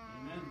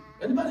 Amen.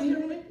 Anybody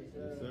hearing me?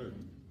 Yes, sir.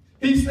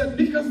 He said,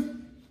 because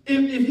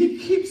if he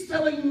keeps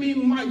telling me,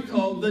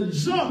 Michael, the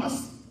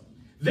just,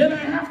 then I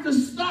have to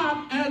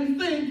stop and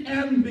think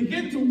and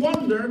begin to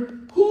wonder,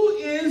 who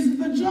is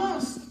the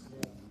just?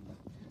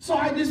 So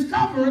I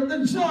discovered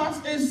the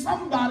just is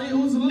somebody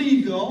who's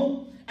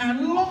legal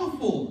and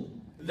lawful.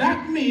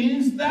 That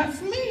means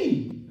that's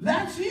me.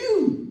 That's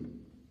you.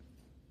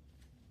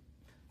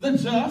 The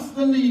just,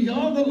 the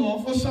legal, the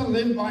lawful shall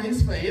live by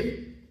his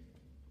faith.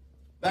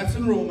 That's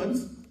in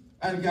Romans.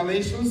 And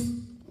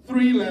Galatians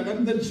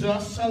 3:11, the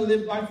just shall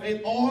live by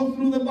faith. All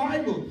through the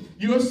Bible,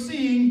 you're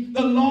seeing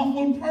the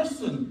lawful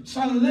person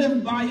shall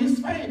live by his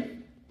faith.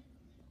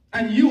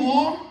 And you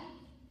are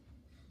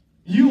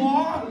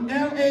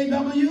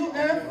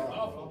L-A-W-F.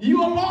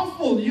 You are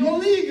lawful. You are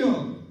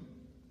legal.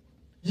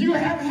 You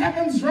have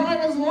heaven's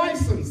driver's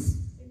license.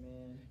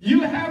 Amen.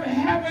 You have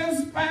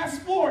heaven's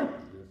passport.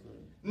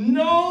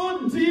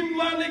 No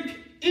demonic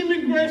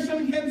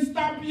immigration can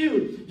stop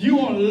you.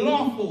 You are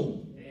lawful.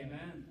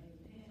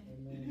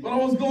 When I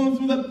was going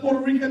through that Puerto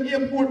Rican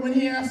airport, when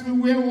he asked me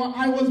where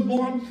I was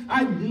born,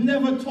 I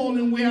never told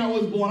him where I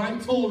was born. I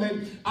told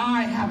him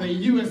I have a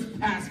U.S.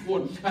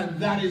 passport, and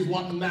that is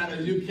what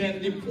matters. You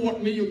can't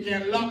deport me. You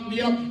can't lock me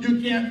up.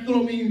 You can't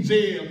throw me in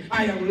jail.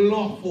 I am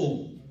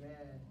lawful.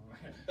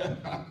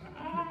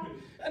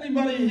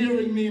 Anybody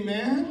hearing me,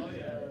 man? Oh,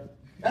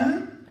 yeah.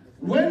 Huh?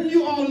 When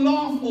you are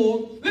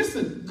lawful,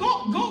 listen,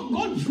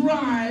 go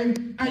drive,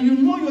 and you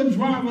know your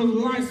driver's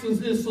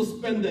license is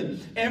suspended.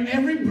 And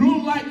every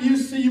blue light you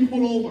see, you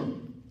pull over.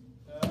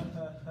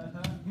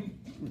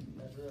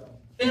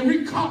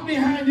 Every cop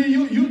behind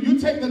you, you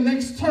take the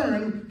next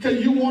turn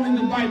because you want him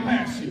to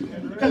bypass you.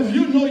 Because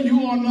you know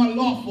you are not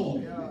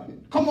lawful.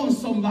 Come on,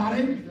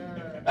 somebody.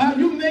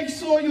 You make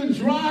sure you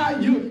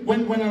drive.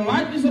 When a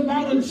light is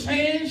about to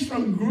change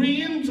from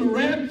green to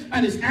red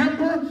and it's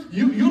amber,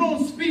 you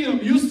don't speed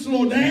up, you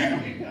slow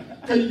down.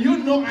 Because you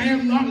know I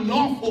am not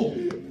lawful.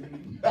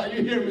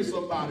 You hear me,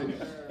 somebody?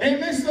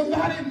 Amen,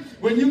 somebody?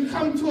 When you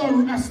come to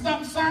a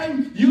stop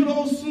sign, you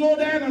don't slow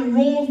down and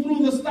roll through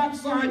the stop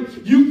sign.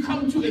 You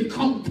come to a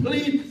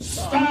complete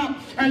stop,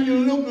 and you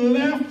look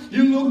left,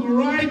 you look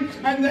right,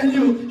 and then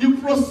you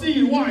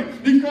proceed. Why?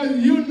 Because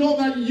you know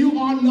that you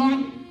are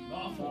not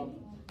lawful.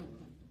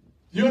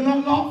 You're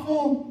not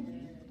lawful.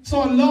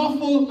 So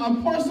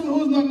a person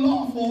who's not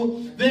lawful,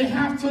 they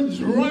have to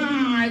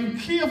drive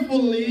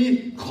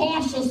carefully,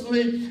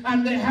 cautiously,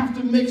 and they have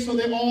to make sure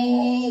they're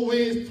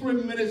always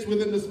 3 minutes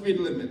within the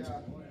speed limit.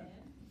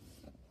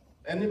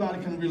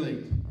 Anybody can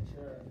relate.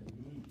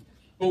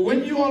 But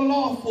when you are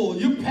lawful,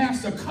 you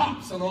pass the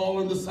cops and all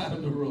on the side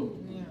of the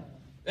road.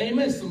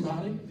 Amen,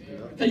 somebody.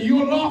 Okay,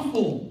 you are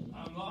lawful.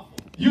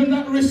 You're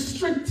not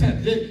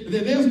restricted.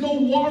 There's no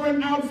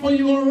warrant out for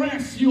your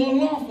arrest. You are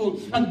lawful.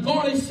 And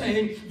God is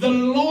saying, the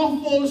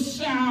lawful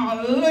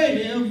shall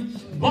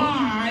live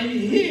by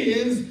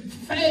his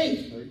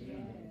faith.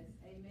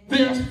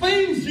 There are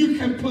things you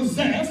can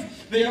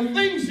possess. There are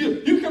things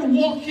you can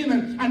walk in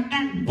and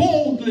act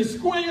boldly,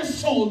 square your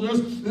shoulders,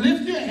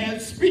 lift your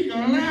head, speak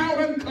loud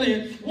and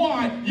clear.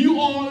 Why? You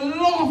are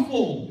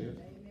lawful.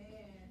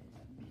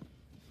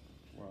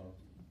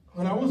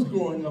 When I was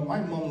growing up,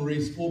 my mom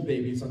raised 4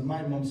 babies, and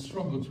my mom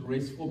struggled to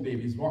raise 4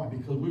 babies. Why?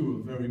 Because we were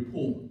very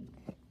poor.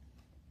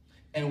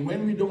 And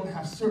when we don't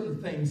have certain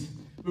things,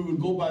 we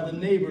would go by the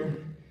neighbor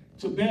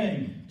to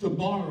beg, to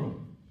borrow.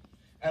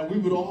 And we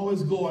would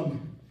always go and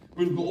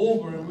we'd go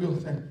over and we'll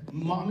say,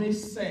 Mommy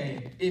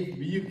say, if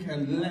you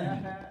can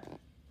lend.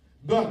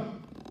 But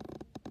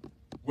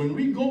when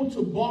we go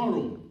to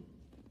borrow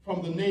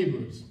from the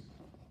neighbors,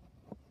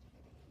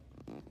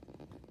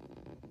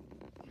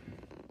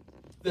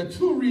 there are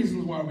 2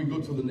 reasons why we go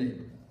to the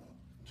neighbor.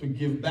 To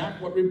give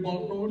back what we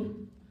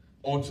borrowed,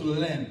 or to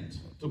lend,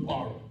 to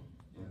borrow.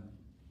 Yeah.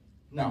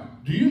 Now,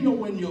 do you know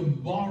when you're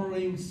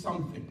borrowing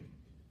something,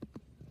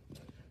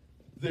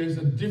 there's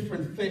a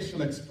different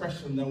facial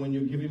expression than when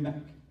you're giving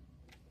back.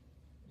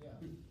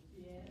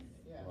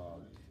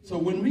 So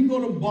when we go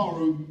to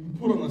borrow, we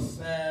put on a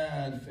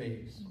sad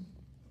face.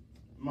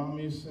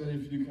 Mommy said,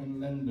 if you can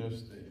lend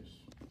us this.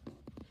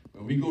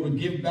 When we go to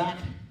give back,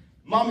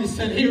 Mommy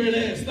said, here it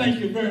is. Thank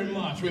you very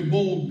much. We're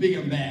bold, big,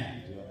 and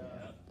bad.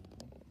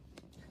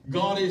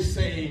 God is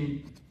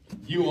saying,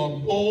 you are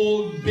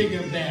bold, big,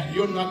 and bad.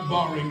 You're not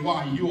borrowing.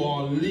 Why? You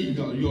are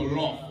legal. You're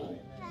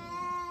lawful.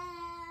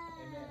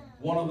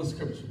 One other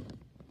scripture.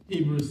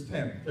 Hebrews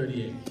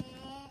 10:38.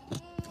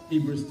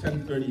 Hebrews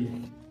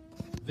 10:38.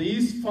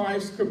 These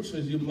 5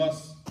 scriptures you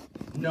must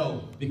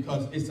know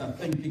because it's a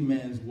thinking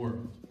man's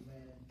world.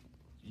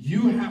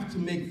 You have to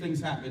make things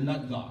happen,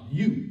 not God.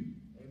 You.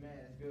 Amen.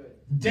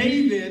 Good.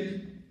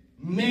 David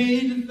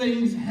made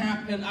things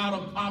happen out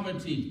of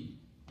poverty.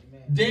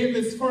 Amen.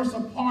 David's first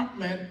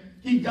apartment,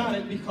 he got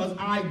it because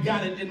I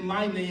got it in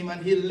my name,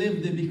 and he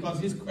lived it because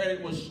his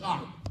credit was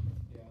shot.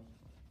 Yeah.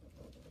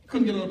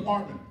 Couldn't get an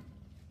apartment.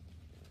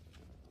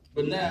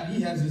 But now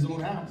he has his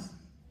own house.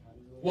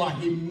 Why?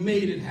 He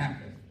made it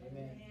happen.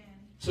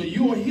 So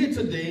you are here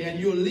today and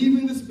you're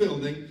leaving this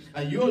building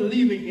and you're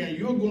leaving here and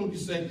you're going to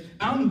say,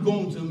 I'm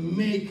going to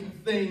make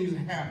things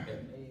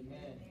happen.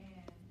 Amen.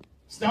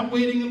 Stop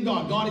waiting on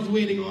God. God is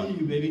waiting on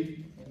you,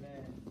 baby.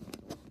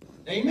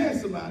 Amen, Amen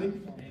somebody.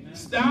 Amen.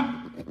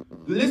 Stop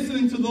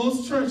listening to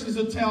those churches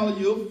who tell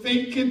you,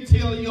 fake it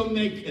till you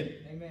make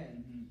it.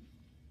 Amen.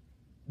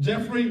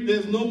 Jeffrey,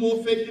 there's no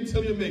more fake it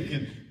till you make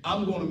it.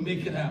 I'm going to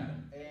make it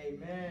happen.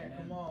 Amen.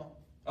 Come on.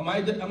 Am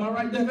I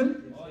right,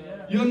 Devin?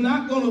 You're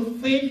not going to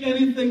fake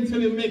anything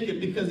till you make it,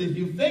 because if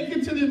you fake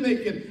it till you make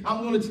it,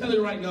 I'm going to tell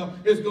you right now,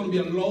 it's going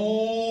to be a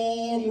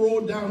long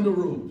road down the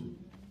road.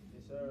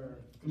 Yes, sir.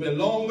 It's going to be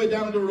a long way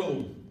down the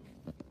road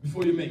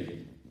before you make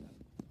it.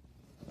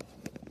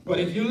 But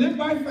if you live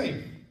by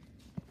faith,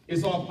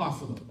 it's all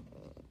possible.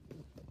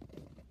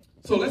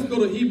 So let's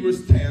go to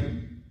Hebrews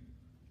 10.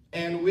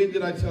 And where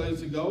did I tell you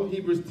to go?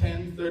 Hebrews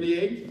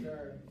 10:38. Yes,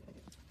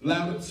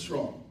 loud and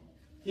strong.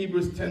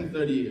 Hebrews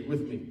 10:38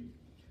 with me.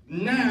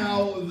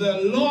 Now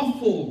the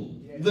lawful,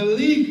 the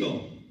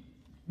legal,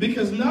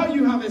 because now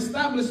you have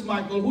established,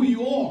 Michael, who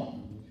you are.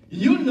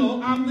 You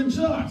know I'm the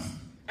just.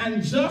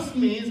 And just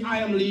means I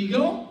am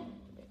legal,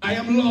 I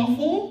am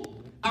lawful,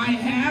 I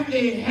have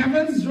a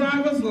heaven's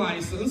driver's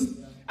license,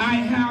 I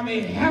have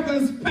a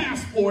heaven's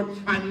passport,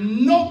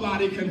 and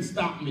nobody can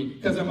stop me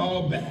because I'm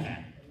all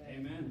bad.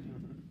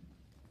 Amen.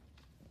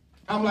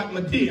 I'm like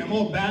Medea, I'm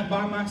all bad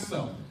by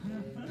myself.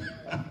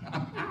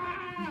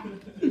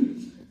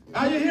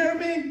 Are you hearing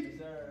me? Yes,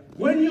 sir.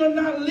 When you're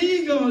not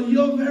legal,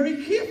 you're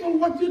very careful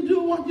what you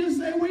do, what you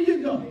say, where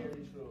you go. Very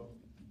true.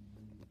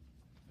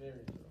 Very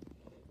true.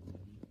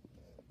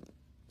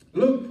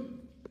 Look,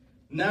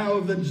 now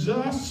the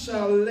just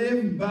shall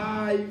live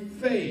by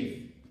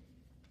faith.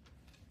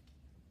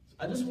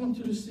 I just want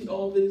you to see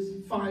all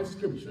these 5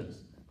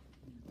 scriptures.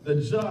 The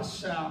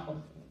just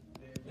shall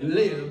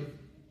live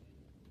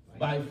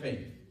by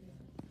faith.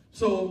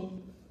 So,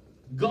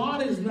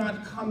 God is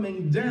not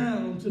coming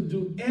down to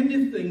do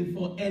anything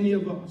for any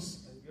of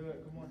us.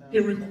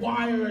 It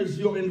requires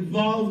your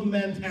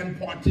involvement and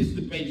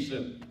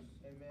participation.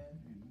 Amen.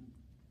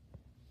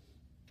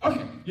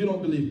 Okay, you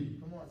don't believe it.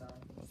 Come on now.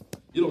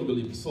 You don't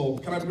believe it. So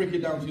can I break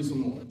it down to you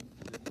some more?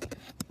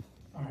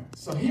 All right,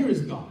 so here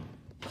is God.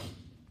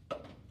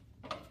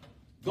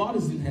 God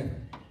is in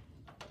heaven.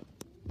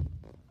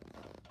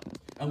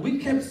 And we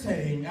kept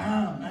saying,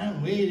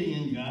 I'm waiting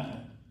in God.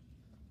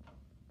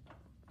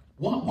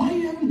 Why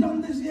you haven't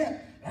done this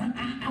yet?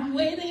 I'm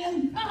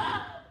waiting.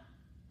 I'm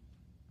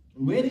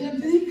waiting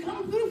until he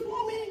comes through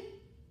for me.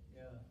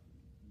 Yeah.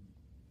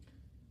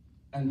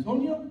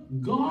 Antonio,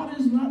 God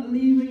is not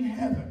leaving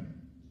heaven,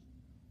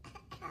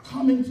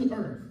 coming to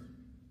earth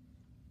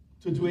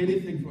to do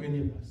anything for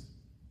any of us.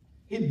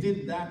 He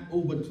did that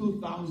over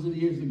 2,000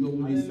 years ago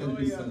when he sent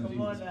his son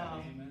Jesus.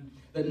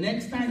 The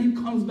next time he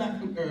comes back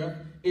from earth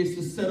is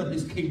to set up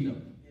his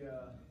kingdom. Yeah.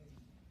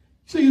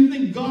 So you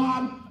think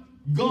God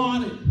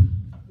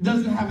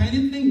doesn't have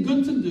anything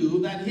good to do,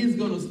 that he's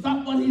going to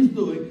stop what he's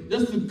doing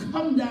just to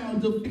come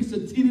down to fix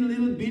a teeny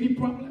little bitty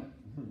problem?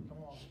 Come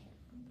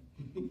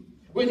on.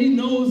 When he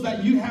knows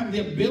that you have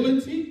the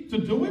ability to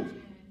do it,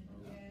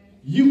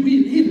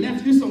 he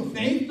left you some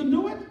faith to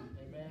do it.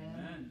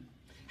 Amen.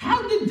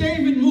 How did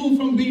David move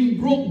from being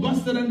broke,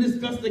 busted, and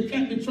disgusted,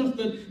 can't be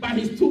trusted by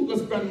his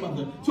toothless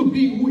grandmother, to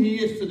being who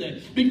he is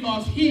today?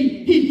 Because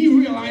he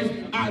realized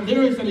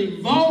there is an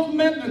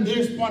involvement and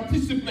there's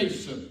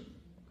participation.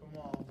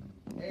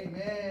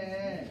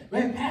 Amen.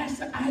 Well,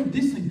 Pastor, I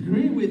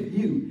disagree with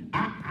you.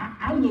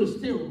 I'm going to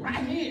stay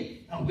right here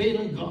and wait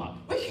on God.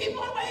 We keep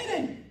on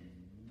waiting.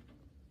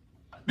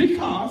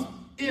 Because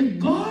if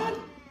God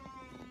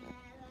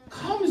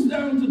comes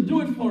down to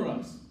do it for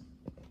us,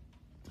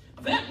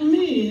 that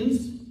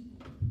means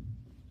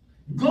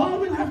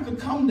God will have to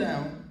come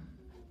down.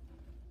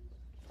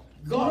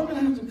 God will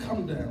have to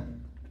come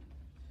down.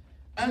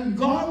 And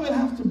God will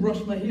have to brush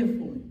my hair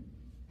for me.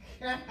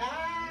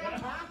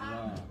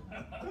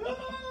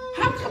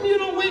 How come you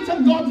don't wait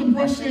till God to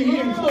brush your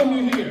hair and comb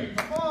your hair?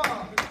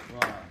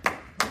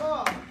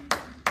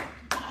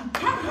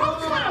 How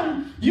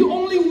come you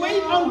only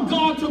wait on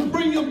God to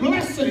bring you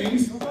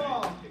blessings,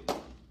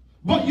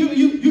 but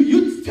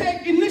you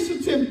take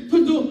initiative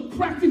to do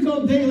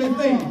practical daily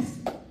things?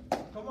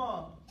 Come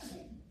on.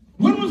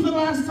 When was the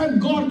last time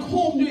God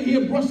combed your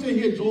hair, brushed your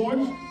hair,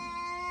 George?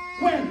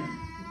 When?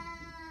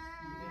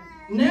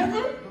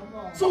 Never?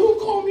 So who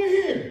combed your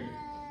hair?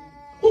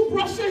 Who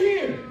brushed your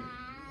hair?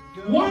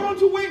 Why don't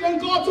you wait on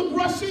God to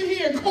brush your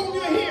hair, comb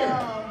your hair?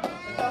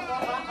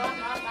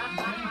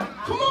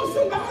 Come on,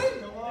 somebody.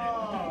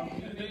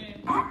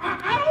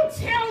 I don't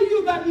tell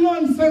you that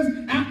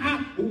nonsense.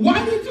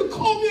 Why did you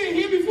comb your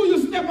hair before you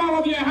step out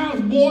of your house,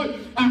 boy?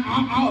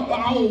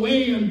 I'll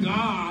wait on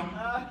God.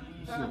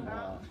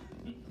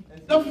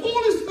 The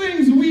foolish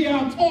things we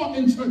are taught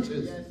in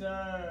churches. Yes,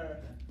 sir.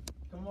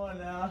 Come on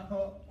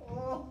now.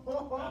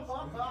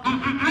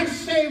 I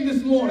shaved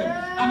this morning.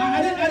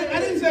 I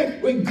didn't say,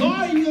 well,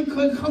 God, you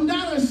could come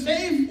down and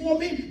shave for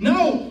me.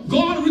 No,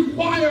 God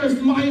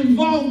requires my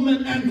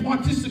involvement and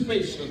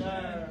participation.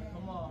 Sir,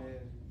 come on.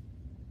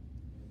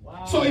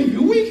 Wow. So if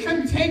we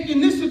can take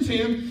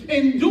initiative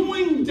in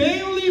doing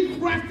daily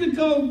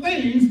practical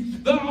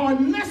things that are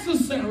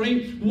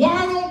necessary,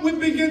 why don't we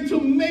begin to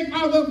make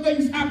other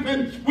things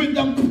happen with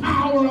the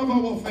power of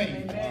our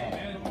faith?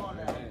 Amen. Come on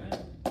now.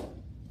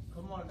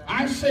 Come on now.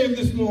 I shaved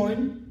this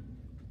morning,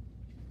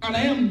 and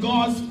I am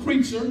God's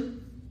preacher,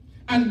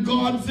 and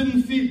God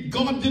didn't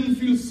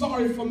feel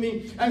sorry for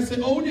me and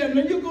said, oh dear,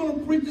 no, you're going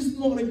to preach this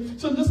morning,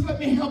 so just let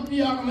me help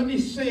you out and let me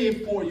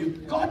shave for you.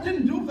 God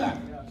didn't do that.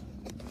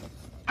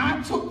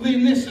 I took the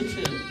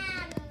initiative.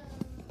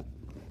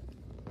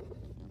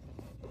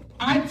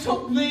 I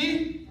took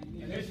the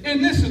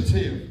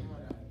initiative.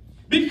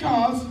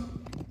 Because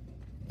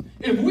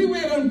if we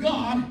wait on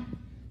God,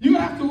 you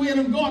have to wait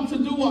on God to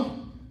do what?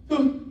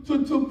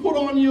 To put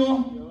on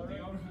your...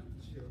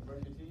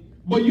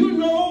 But you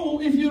know,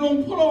 if you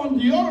don't put on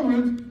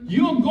deodorant,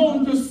 you're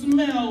going to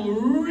smell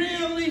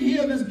really,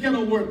 hear this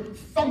ghetto word,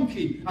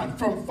 funky. I'm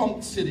from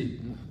Funk City.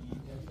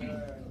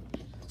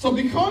 So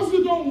because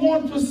you don't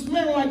want to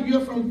smell like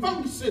you're from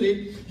Funk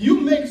City, you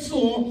make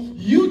sure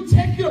you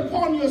take it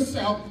upon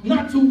yourself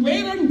not to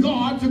wait on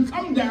God to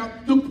come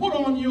down to put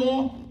on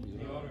your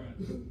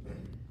deodorant.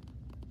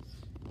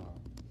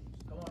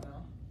 Come on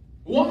now.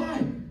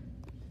 Why?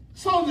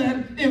 So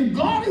that if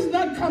God is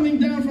not coming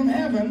down from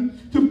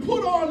heaven to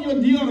put on your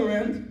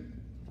deodorant,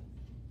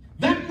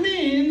 that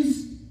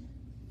means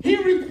He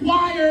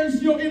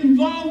requires your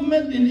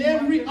involvement in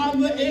every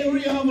other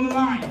area of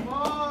life. Come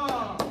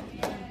on.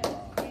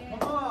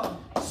 Come on.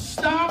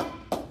 Stop.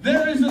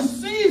 There is a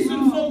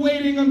season for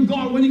waiting on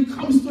God when it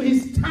comes to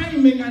His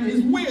timing and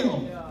His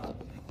will.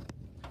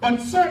 But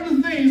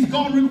certain things,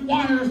 God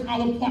requires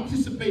our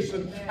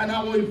participation and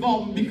our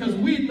involvement because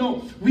we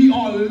know we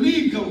are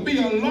legal, we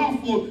are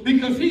lawful,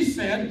 because He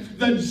said,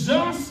 the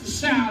just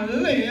shall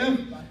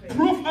live,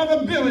 proof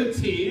of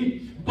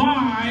ability,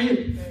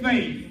 by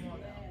faith.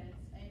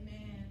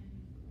 Amen.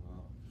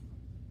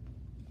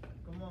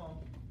 Come on.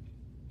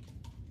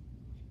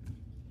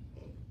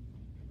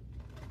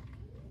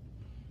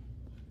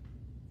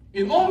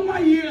 In all my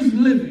years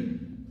living,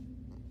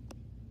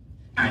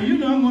 and you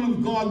know I'm one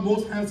of God's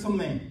most handsome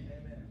men.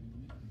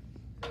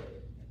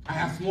 I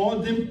have small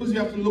dimples you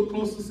have to look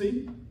close to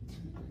see.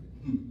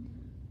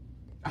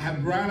 I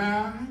have brown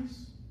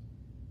eyes.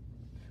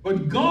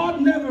 But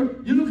God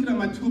never, you're looking at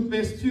my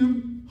toothpaste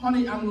tube,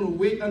 honey, I'm going to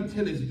wait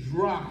until it's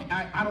dry.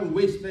 I don't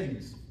waste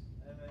things.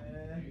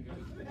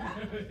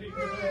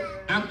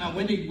 And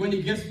when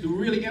it gets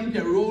really empty,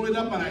 I roll it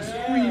up and I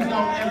squeeze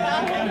out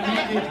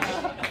every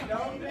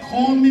inch.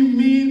 Call me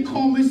mean,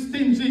 call me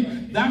stingy.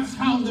 That's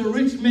how the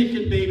rich make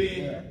it,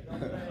 baby.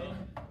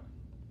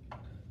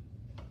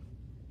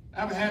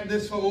 I've had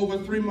this for over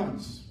 3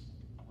 months.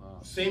 Wow.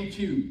 Same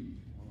tube.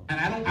 And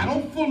I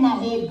don't fill my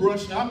whole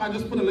brush up. I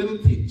just put a little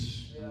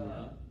pinch.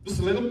 Yeah. Just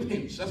a little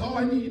pinch. That's all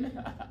I need.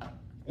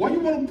 Why you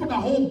want to put a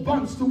whole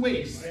bunch to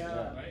waste?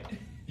 Yeah.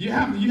 You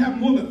have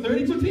more than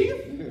 32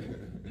 teeth?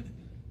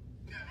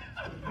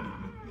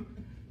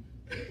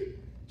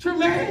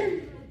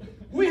 Tremaine,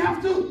 we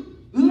have to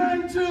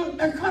learn to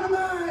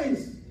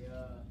economize.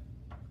 Yeah.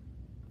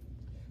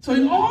 So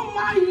in all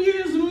my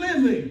years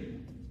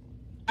living,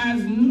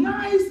 as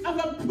nice of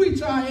a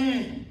preacher I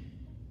am,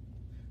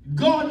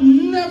 God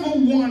never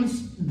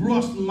once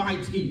brushed my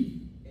teeth.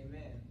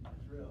 Amen. That's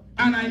real.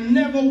 And I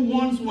never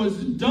once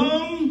was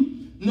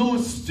dumb nor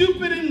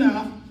stupid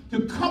enough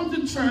to come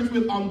to church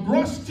with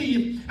unbrushed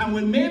teeth. And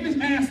when Mavis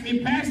asked me,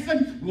 Pastor,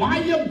 why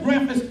your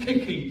breath is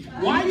kicking?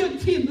 Why your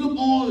teeth look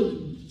all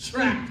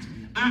trapped?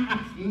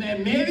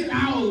 Maybe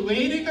I was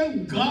waiting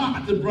on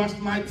God to brush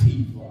my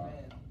teeth.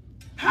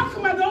 How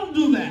come I don't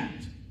do that?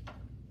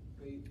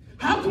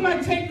 How come I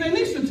take the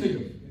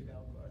initiative?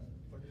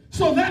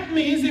 So that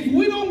means if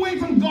we don't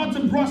wait on God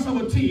to brush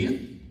our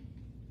teeth,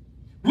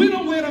 we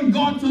don't wait on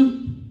God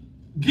to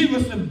give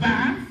us a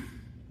bath,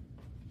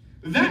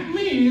 that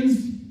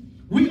means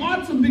we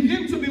ought to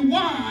begin to be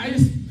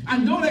wise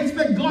And don't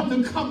expect God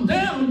to come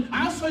down.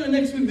 I'll show you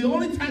next week. The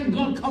only time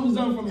God comes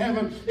down from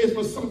heaven is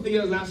for something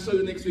else. I'll show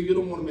you next week. You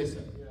don't want to miss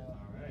it.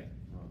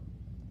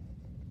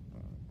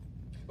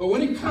 But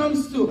when it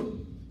comes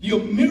to your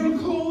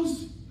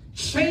miracles,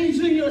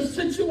 changing your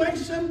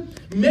situation,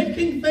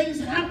 making things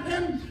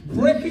happen,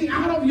 breaking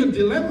out of your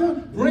dilemma,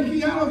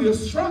 breaking out of your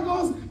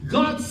struggles,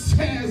 God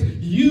says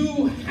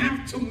you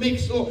have to make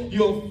sure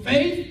your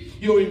faith,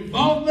 your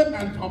involvement,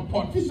 and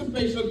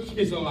participation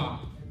is alive.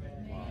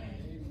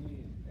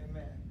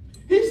 Amen.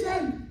 He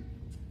said,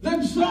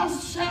 the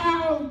just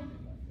shall,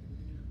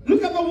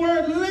 look at the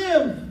word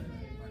live.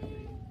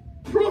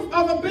 Proof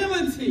of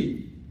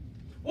ability.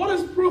 What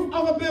is proof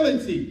of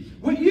ability?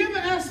 When you ever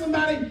ask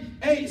somebody,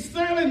 hey,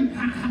 Sterling,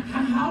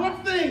 how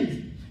are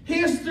things?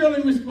 Here's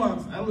Sterling's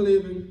response, I'm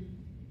living.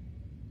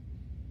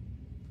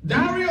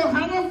 Dario,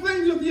 how are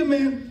things with you,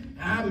 man?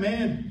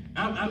 Man,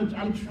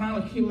 I'm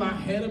trying to keep my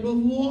head above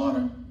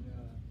water.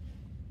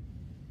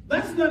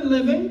 That's not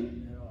living.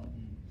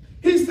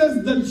 He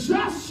says, the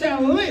just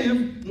shall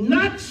live,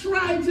 not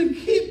trying to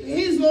keep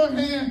his or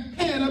her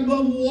head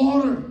above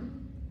water.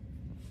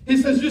 He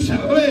says, you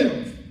shall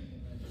live.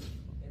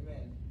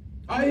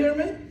 Are you hear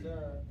me?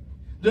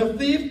 The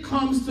thief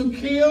comes to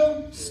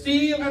kill,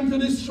 steal, and to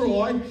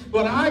destroy,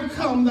 but I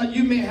come that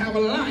you may have a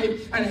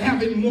life and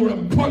have it more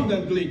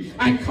abundantly.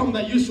 I come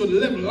that you should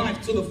live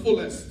life to the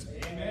fullest.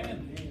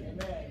 Amen.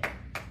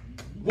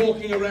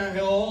 Walking around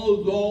here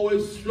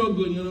always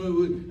struggling. You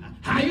know,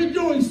 how you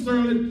doing,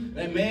 Sterling?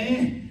 Hey,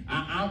 man,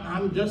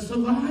 I'm just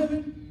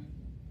surviving.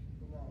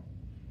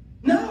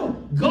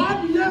 No,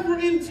 God never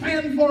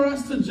intended for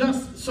us to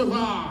just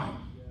survive.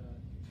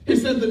 He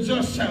said the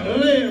just shall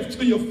live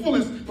to your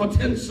fullest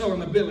potential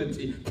and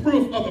ability.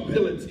 Proof of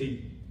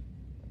ability.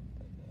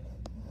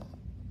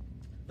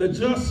 The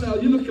just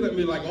shall, you're looking at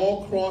me like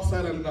all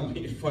cross-eyed and I'm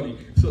being funny.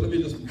 So let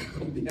me just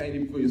come behind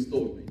you before you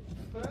stole me.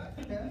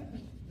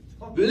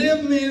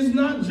 Live means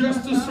not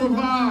just to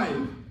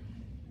survive.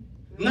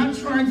 Not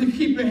trying to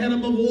keep your head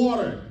above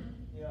water.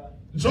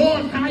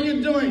 George, how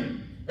you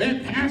doing? Hey,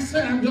 Pastor,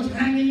 I'm just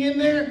hanging in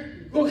there.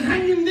 Well,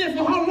 hang in there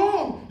for how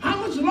long? How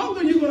much longer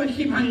are you going to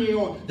keep hanging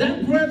on?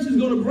 That branch is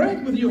going to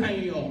break with you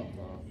hanging on.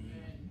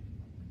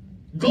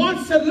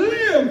 God said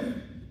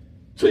live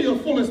to your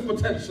fullest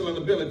potential and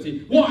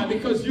ability. Why?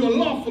 Because you're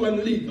lawful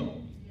and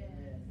legal.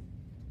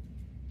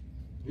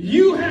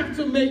 You have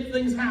to make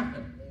things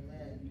happen.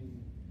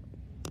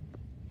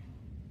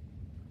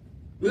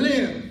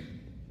 Live.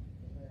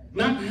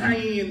 Not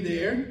hanging in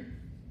there.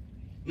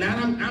 Now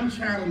I'm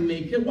trying to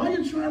make it. Why are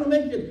you trying to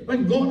make it?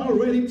 When God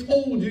already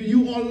told you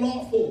you are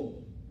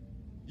lawful.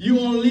 You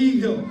are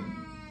legal.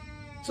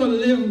 To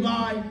live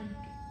by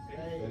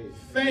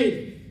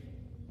faith.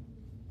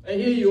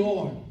 And here you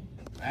are.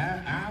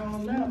 I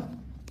don't know.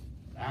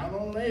 I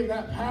don't know if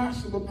that's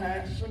possible,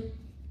 Pastor.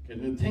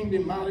 Because the thing be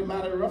mighty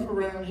rough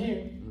around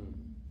here.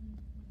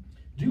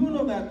 Do you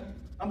know that,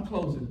 I'm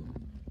closing.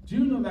 Do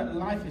you know that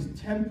life is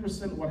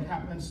 10% what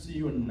happens to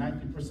you and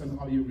 90%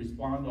 how you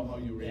respond or how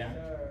you react?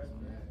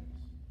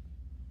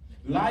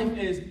 Life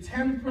is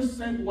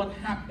 10% what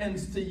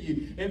happens to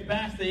you. If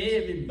Pastor,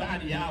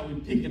 everybody out will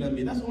pick it on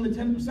me, that's only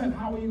 10%.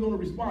 How are you going to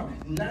respond?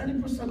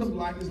 90% of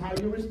life is how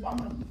you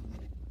respond.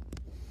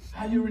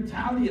 How you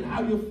retaliate,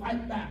 how you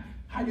fight back,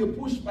 how you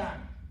push back.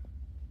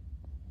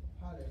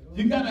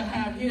 You got to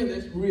have here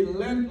this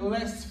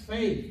relentless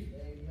faith.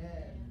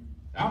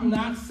 I'm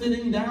not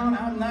sitting down.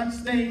 I'm not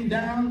staying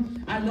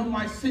down. I know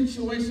my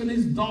situation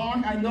is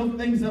dark. I know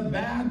things are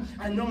bad.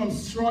 I know I'm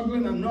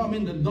struggling. I know I'm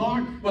in the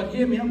dark. But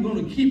hear me, I'm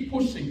going to keep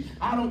pushing.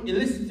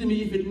 Listen to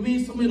me. If it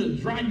means for me to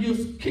drag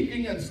you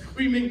kicking and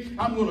screaming,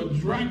 I'm going to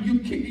drag you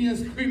kicking and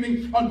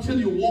screaming until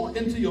you walk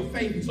into your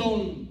faith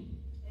zone.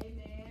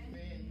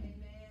 Amen.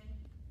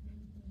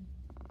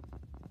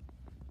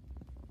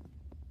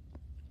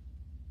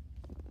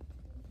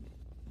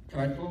 Can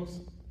I close?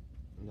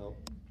 No.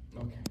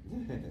 Okay.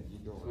 You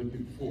go. Let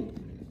me 4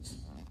 minutes.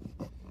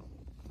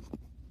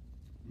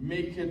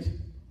 Make it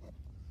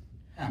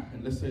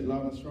happen. Let's say it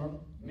loud and strong.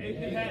 Make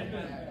it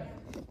happen.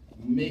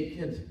 Make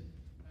it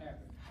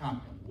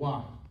happen.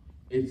 Why?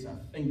 It's a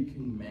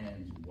thinking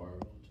man's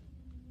world.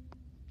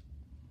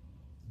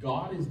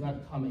 God is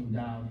not coming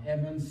down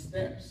heaven's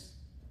steps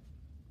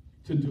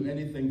to do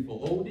anything for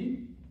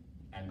Odie,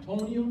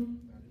 Antonio,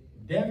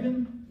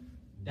 Devin,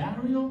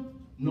 Dario,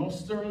 nor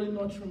Sterling,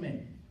 nor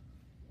Tremaine.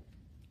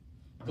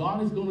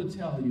 God is going to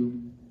tell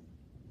you,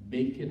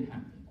 make it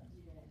happen.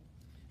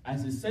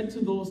 As he said to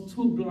those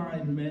 2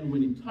 blind men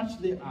when he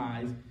touched their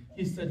eyes,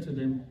 he said to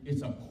them,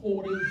 it's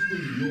according to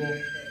your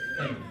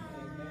faith.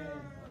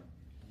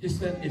 He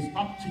said, it's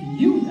up to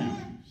you now.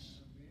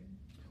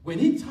 When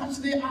he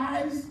touched their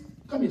eyes,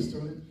 come here,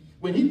 Sterling.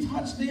 When he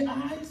touched their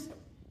eyes,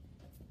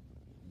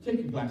 take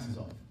your glasses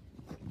off.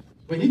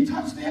 When he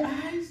touched their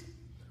eyes,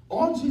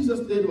 all Jesus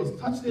did was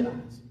touch their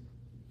eyes.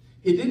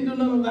 He didn't do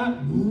none of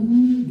that.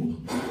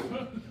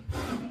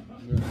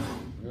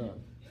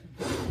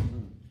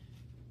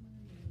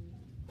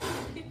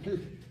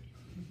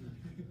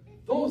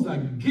 Those are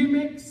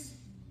gimmicks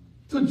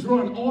to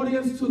draw an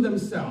audience to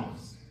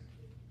themselves.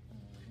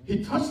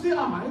 He touched the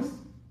eyes,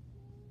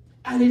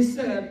 and he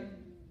said,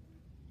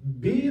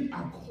 be it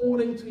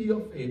according to your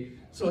faith.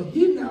 So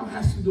he now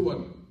has to do what?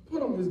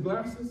 Put on his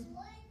glasses.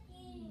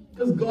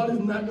 Because God is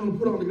not going to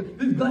put on the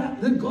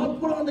glasses. Did God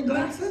put on the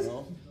glasses?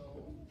 No.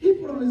 He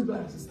put on his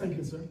glasses. Thank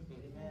you, sir.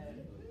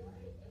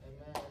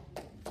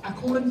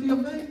 According to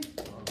your faith.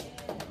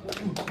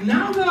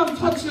 Now that I've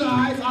touched your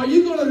eyes, are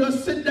you going to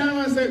just sit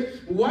down and say,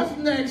 what's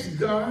next,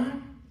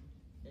 God?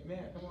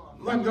 Amen. Come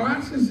on. My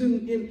glasses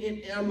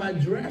in my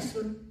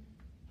dresser.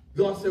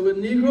 God said, well,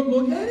 Negro,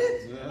 go get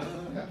it.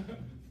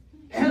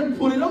 And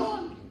put it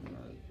on.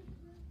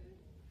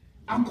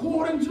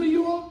 According to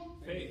your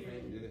faith.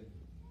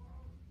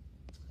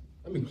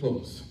 Let me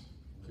close.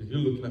 Because you're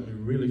looking at me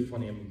really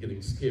funny. I'm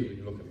getting scared when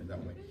you look at me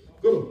that way.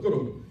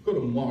 Go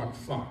to Mark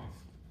 5.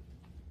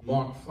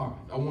 Mark 5.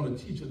 I want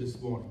to teach you this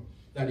morning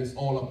that it's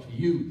all up to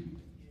you.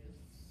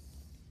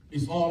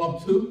 It's all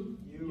up to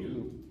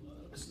you.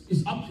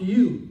 It's up to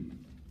you.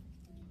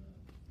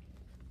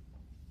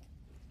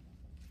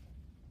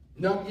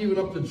 Not even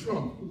up to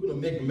Trump. Who's going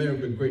to make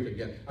America great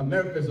again?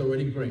 America's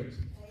already great.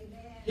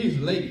 Amen. He's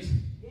late.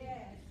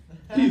 Yes.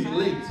 He's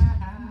late.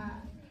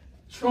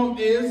 Trump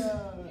is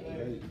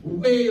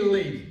way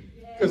late.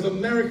 Because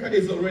America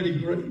is already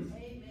great.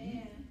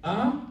 Amen.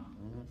 Huh?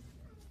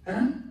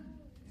 Huh?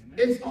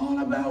 It's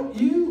all about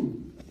you.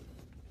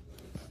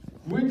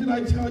 Where did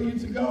I tell you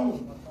to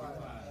go?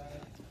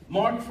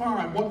 Mark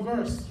 5. What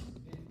verse?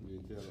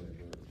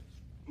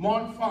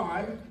 Mark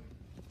 5.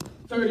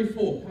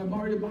 34. Can I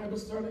borrow your Bible,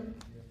 Sterling?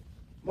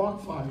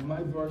 Mark 5,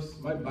 my verse,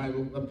 my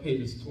Bible, the page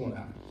is torn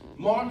out.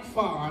 Mark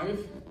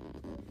 5.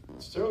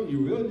 Sterling, you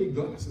really need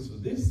glasses for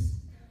this.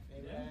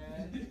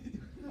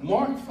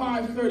 Mark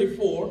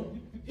 5:34.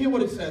 Hear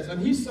what it says.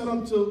 And he said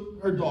unto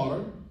her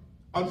daughter,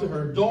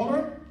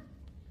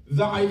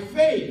 thy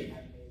faith.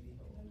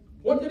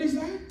 What did he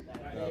say?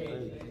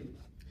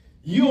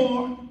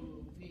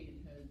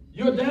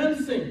 You're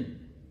dancing.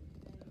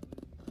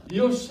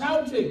 You're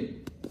shouting.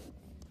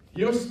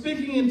 You're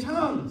speaking in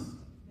tongues.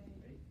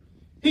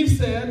 He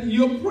said,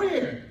 your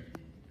prayer.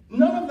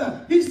 None of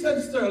that. He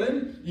said,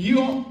 Sterling,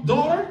 your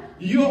daughter,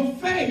 your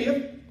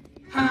faith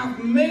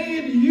hath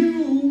made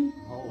you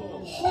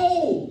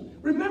whole.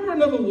 Remember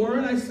another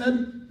word I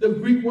said, the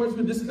Greek words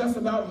we discussed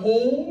about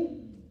whole?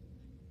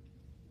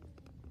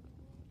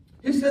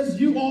 He says,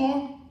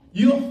 your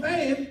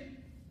faith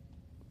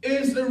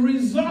is a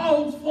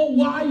result for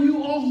why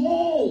you are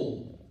whole.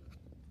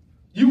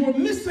 You were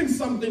missing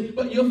something,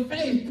 but your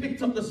faith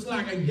picked up the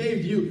slack and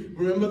gave you,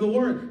 remember the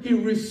word, he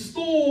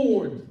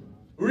restored,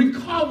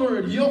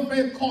 recovered. Your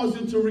faith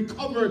caused you to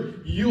recover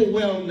your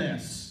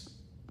wellness.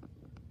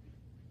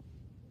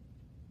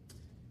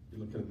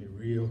 You're looking at me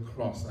real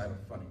cross-eyed and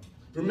funny.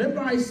 Remember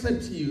I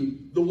said to you,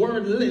 the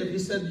word live, he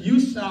said,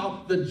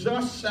 the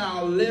just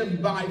shall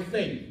live by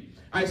faith.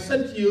 I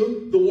said to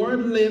you, the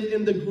word live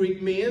in the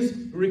Greek means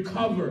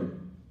recover,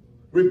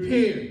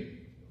 repair,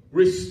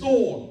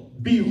 restore,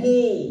 be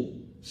whole.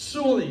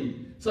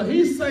 Surely. So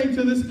he's saying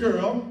to this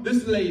girl,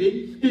 this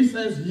lady, he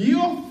says,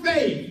 your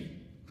faith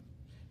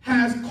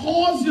has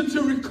caused you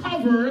to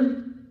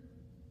recover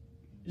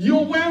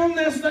your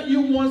wellness that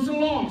you once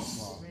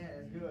lost. Man,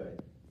 that's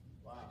good.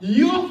 Wow.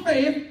 Your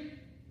faith,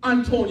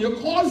 Antonio,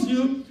 caused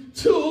you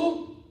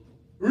to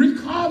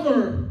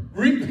recover,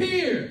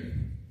 repair,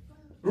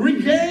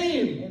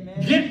 regain,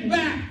 Amen. Get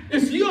back.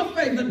 It's your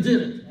faith that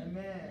did it.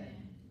 Amen.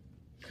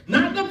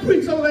 Not the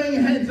preacher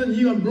laying hands on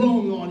you and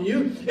blowing on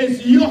you.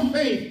 It's your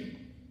faith.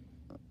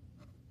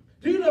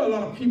 Do you know a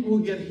lot of people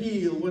who get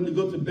healed when they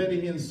go to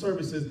Benny Hinn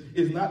services?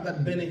 It's not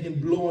that Benny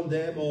Hinn blowing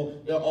them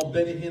or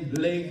Benny Hinn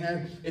laying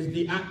hands. It's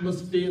the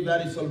atmosphere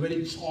that is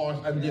already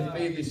charged and their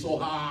faith is so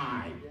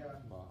high. Yeah.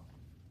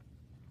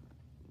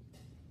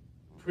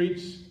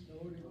 Preach.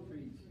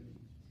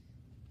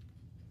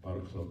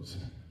 About to close.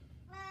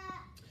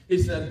 He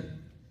said,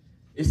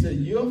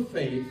 your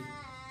faith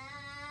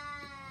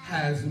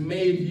has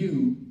made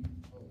you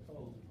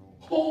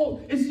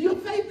whole. It's your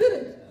faith did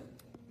it.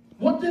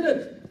 What did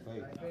it?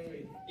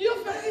 Faith. Your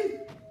faith.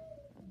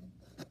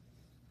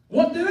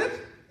 What did it?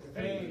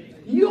 Faith.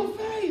 Your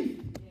faith.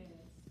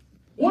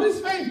 What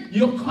is faith?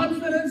 Your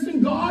confidence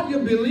in God, your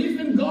belief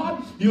in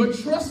God, your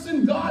trust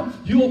in God,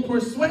 you're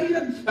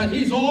persuaded that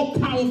he's all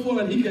powerful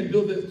and he can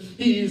do this.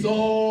 He is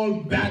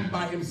all bad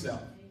by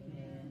himself.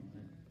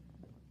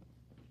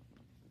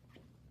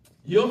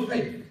 Your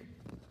faith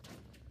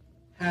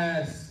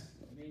has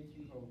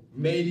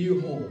made you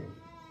whole.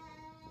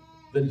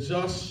 The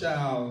just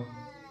shall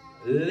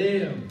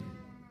live.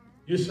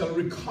 You shall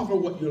recover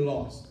what you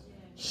lost.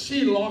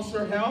 She lost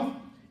her health,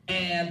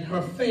 and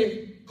her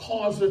faith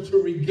caused her to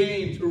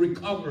regain, to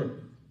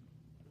recover,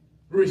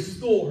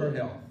 restore her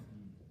health.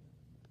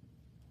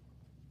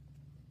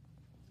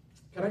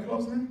 Can I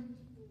close now?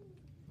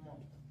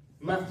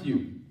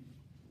 Matthew.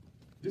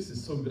 This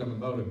is so good, I'm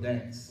about to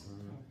dance.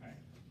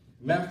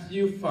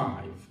 Matthew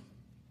 13.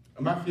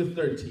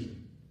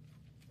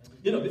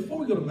 You know, before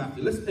we go to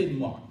Matthew, let's take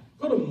Mark.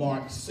 Go to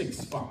Mark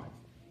 6:5.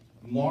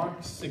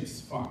 Mark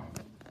 6:5.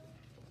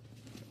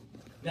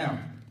 Now,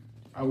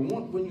 I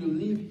want when you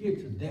leave here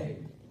today,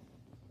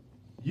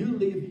 you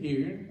leave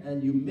here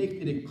and you make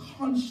it a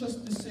conscious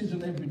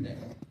decision every day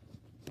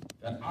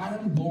that I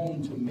am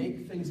going to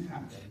make things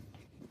happen.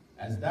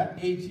 As that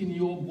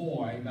 18-year-old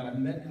boy that I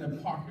met in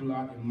a parking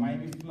lot in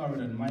Miami,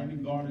 Florida, in Miami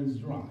Gardens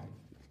Drive,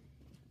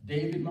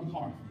 David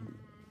McCarthy,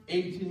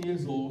 18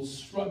 years old,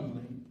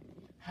 struggling,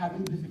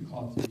 having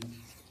difficulties,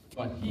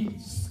 but he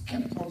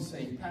kept on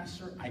saying,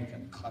 Pastor, I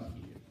can cut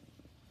here.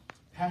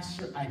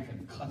 Pastor, I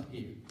can cut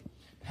here.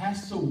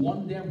 Pastor,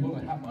 one day I'm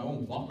going to have my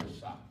own barber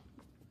shop.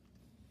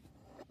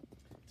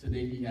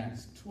 Today he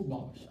has 2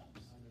 barber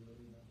shops.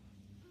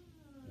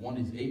 One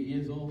is 8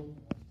 years old,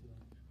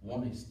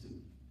 one is 2.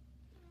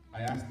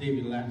 I asked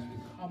David last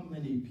week, how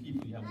many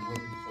people you have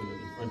working for you at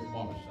the first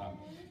barber shop?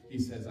 He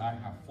says, I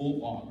have 4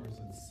 barbers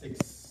and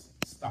 6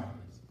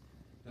 stylists.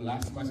 The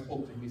last time I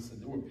spoke to him, he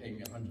said they were paying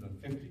me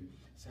 $150. I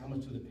said, how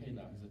much do they pay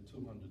now? He said,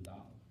 $200.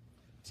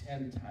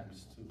 10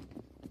 times 2,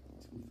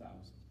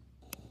 2,000.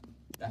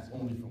 That's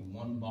only from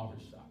one barber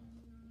shop.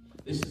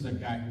 This is a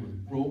guy who is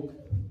broke,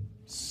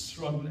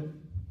 struggling.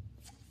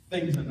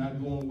 Things are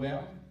not going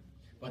well,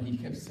 but he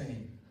kept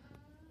saying,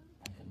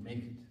 I can make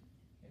it.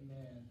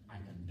 Amen. I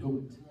can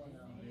do it.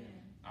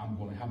 I'm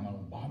going to have my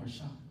own barber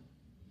shop.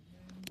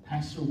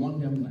 Pastor, one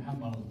day I'm going to have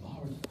my own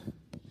barber shop.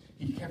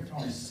 He kept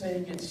on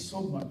saying it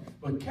so much,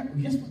 but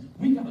guess what?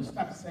 We got to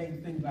stop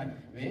saying things like,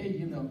 hey,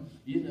 you know,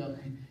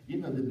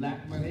 the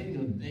black man ain't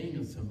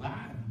gonna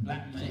survive.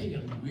 Black man ain't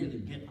gonna really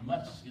get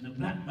much. You know,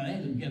 black man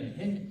ain't gonna get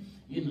ahead.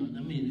 You know,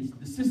 I mean,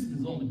 the system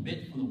is only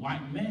built for the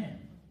white man.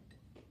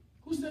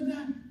 Who said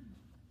that?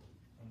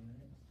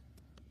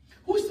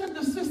 Who said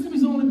the system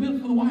is only built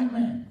for the white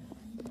man?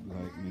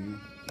 Like me.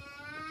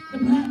 The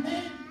black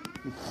man.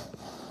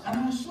 And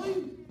I'll show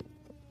you.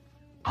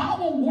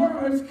 Our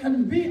words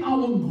can be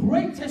our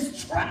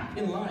greatest trap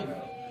in life.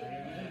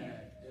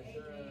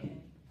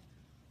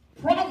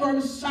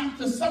 Proverbs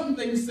chapter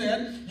something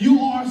said, you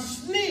are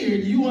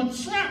sneered, you are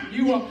trapped,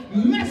 you are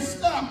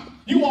messed up,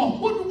 you are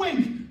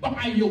hoodwinked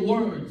by your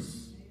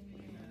words.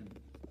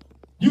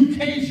 You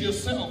cage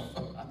yourself.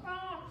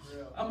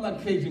 I'm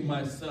not caging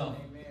myself.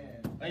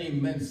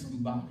 Amen,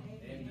 somebody.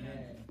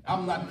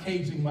 I'm not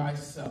caging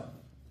myself.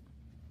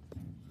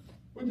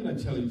 Where did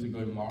I tell you to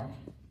go, Mark?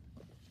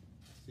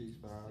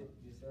 6:5.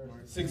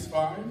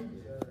 6:5?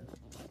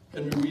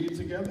 Can we read it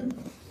together?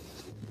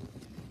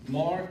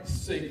 Mark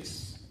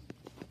 6:5.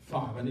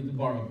 I need to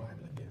borrow a Bible,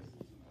 I guess.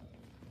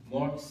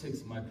 Mark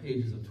 6, my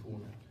pages are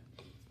torn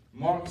out.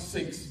 Mark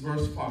 6,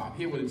 verse 5.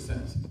 Hear what it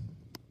says.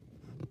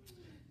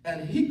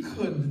 And he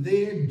could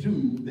there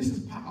do, this is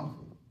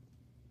powerful.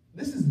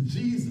 This is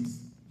Jesus,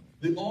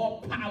 the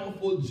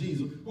all-powerful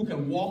Jesus, who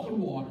can walk on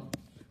water,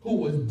 who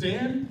was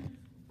dead,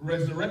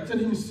 resurrected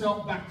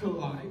himself back to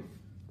life.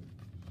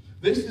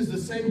 This is the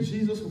same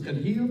Jesus who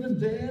can heal the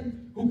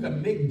dead, who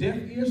can make deaf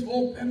ears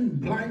open,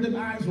 blinded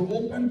eyes are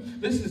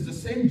open. This is the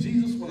same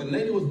Jesus when a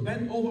lady was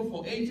bent over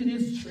for 18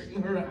 years,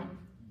 straighten her out.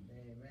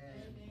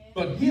 Amen.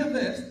 But hear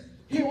this.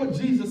 Hear what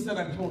Jesus said,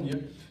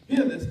 Antonia.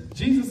 Hear this.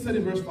 Jesus said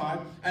in verse 5,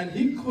 and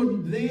he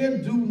could there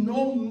do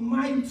no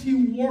mighty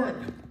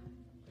work,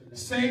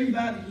 save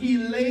that he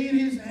laid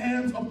his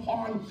hands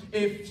upon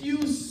a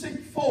few sick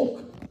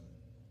folk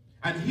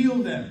and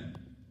healed them.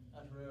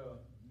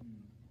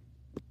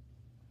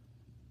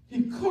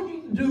 He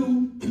couldn't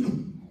do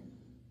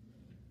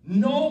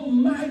no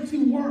mighty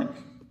work,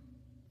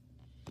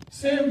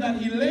 save that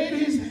he laid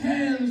his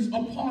hands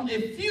upon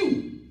a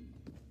few.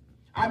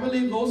 I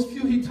believe those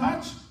few he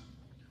touched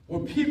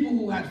were people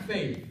who had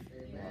faith.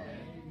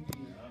 Amen.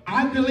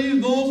 I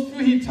believe those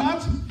few he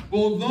touched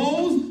were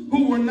those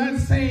who were not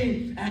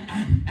saying,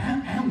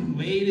 I'm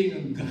waiting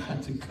on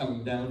God to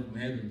come down from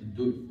heaven to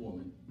do it for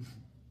me.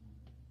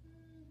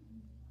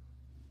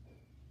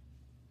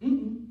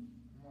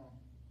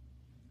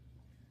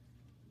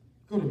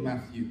 Go to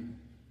Matthew.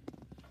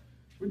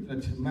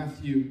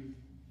 Matthew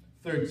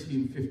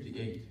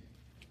 13:58.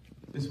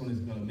 This one is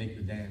going to make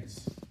the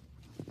dance.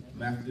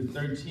 Matthew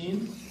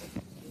 13.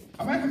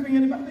 Am I helping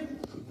anybody?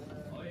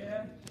 Oh,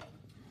 yeah.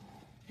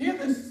 Hear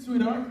this,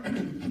 sweetheart.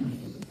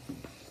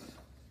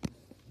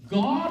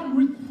 God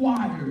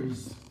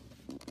requires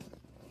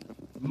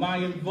my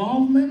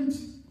involvement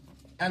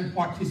and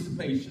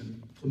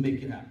participation to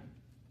make it happen.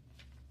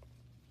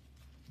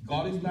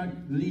 God is not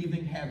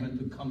leaving heaven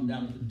to come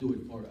down to do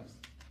it for us.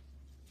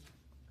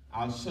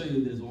 I'll show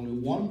you there's only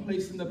one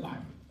place in the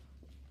Bible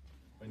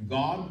when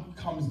God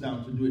comes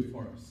down to do it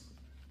for us.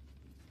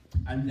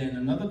 And then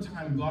another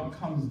time God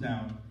comes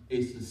down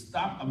is to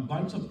stop a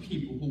bunch of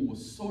people who were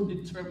so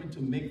determined to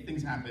make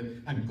things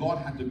happen, and God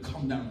had to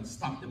come down and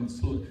stop them and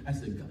slow them. I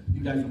said, God,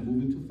 you guys are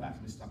moving too fast.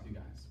 Let me stop you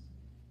guys.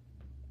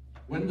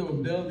 When they were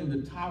building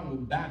the Tower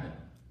of Babel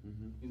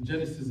in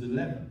Genesis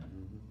 11,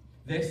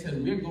 they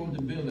said, we're going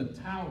to build a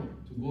tower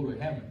to go to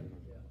heaven.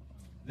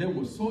 They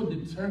were so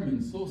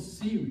determined, so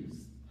serious.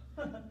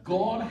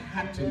 God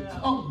had to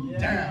come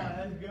down.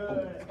 That's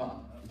good. Oh,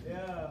 God.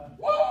 Yeah.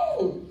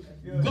 Whoa!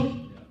 That's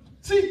good.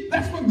 See,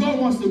 that's what God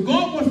wants to.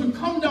 God wants to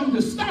come down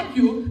to stop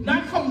you,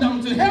 not come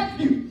down to help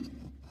you.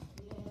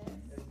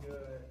 That's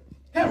good.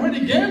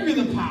 already gave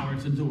you the power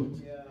to do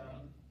it. Yeah.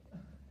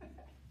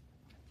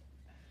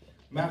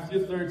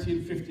 Matthew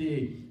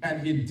 13:58.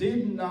 And he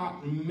did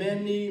not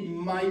many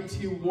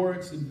mighty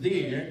works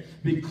there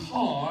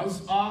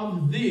because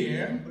of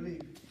their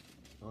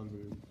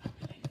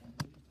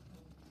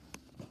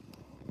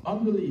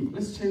unbelief.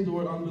 Let's change the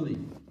word unbelief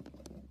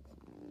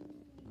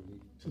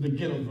to the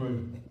ghetto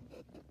version.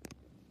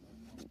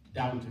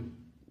 Doubting.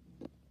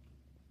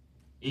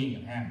 Ain't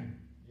gonna happen.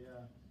 Yeah.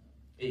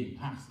 Ain't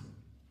possible.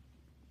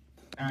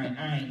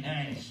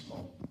 I ain't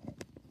sure.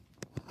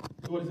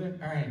 What is it?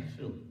 I ain't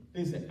sure.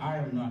 They say, I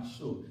am not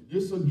sure.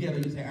 You're so ghetto,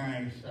 you say,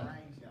 I ain't sure.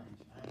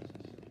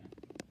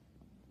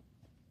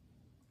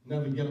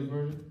 Another ghetto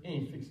version, it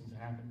ain't fixing to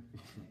happen.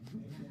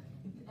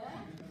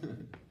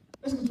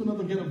 Let's go to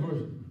another ghetto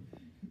version.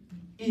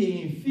 It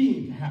ain't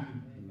feeling to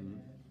happen.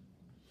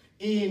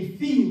 It ain't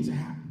feeling to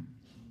happen.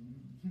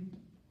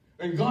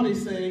 And God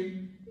is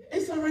saying,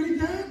 it's already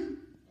done.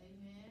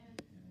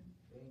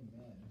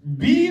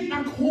 Be it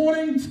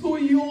according to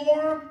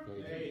your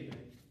faith.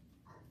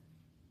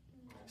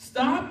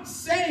 Stop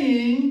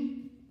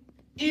saying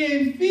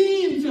it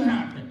feeling to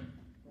happen.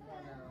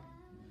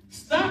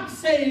 Stop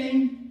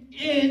saying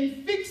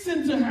it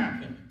fixing to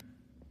happen.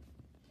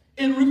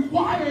 It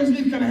requires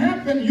it can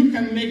happen. You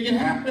can make it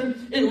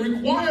happen. It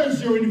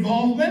requires your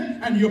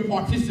involvement and your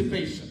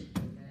participation.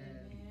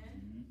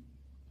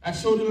 I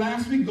showed you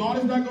last week, God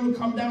is not going to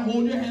come down,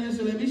 hold your hand and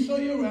say, let me show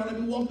you around, let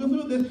me walk you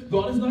through this.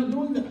 God is not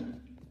doing that.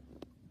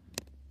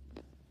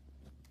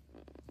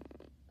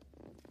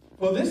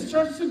 For this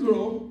church to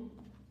grow,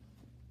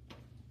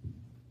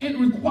 it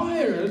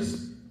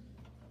requires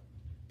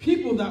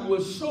people that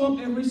will show up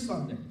every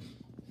Sunday.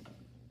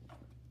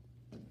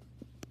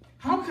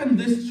 How can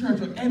this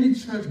church or any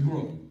church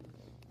grow?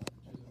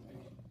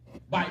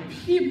 By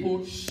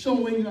people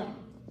showing up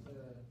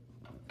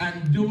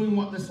and doing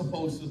what they're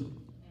supposed to do.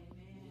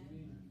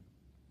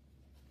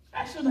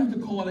 I shouldn't have to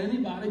call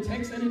anybody,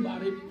 text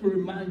anybody to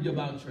remind you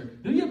about church.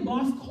 Do your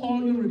boss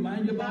call you,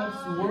 remind you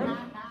about work?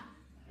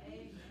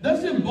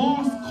 Does your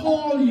boss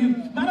call you?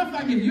 Matter of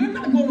fact, if you're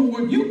not going to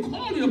work, you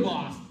call your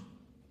boss.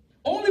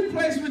 Only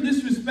place we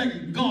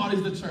disrespect God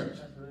is the church.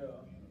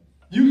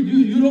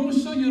 You don't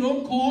show, you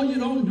don't call, you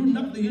don't do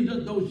nothing, you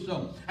just don't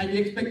show. And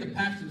you expect the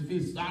pastor to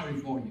feel sorry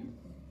for you.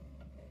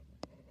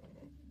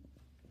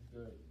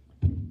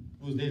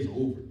 Those days are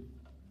over.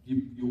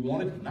 You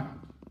want it or not.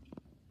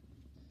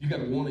 You got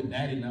to want it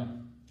bad enough.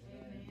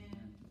 Amen.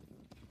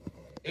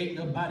 Ain't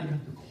nobody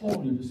have to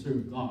call you to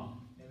serve God.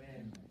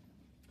 Amen.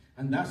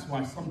 And that's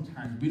why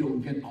sometimes we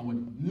don't get our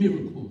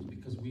miracles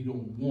because we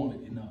don't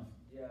want it enough.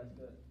 Yeah, that's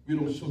good. We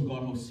don't show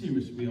God how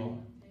serious we are.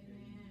 Amen.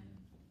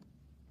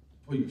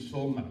 For you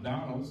show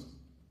McDonald's,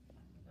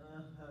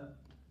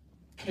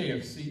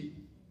 KFC,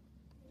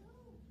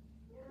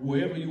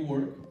 wherever you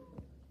work,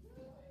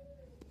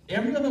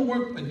 every other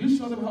workplace, you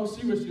show them how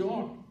serious you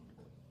are.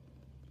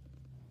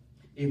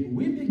 If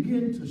we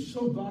begin to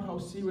show God how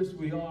serious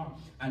we are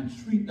and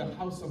treat the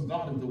house of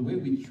God in the way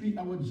we treat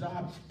our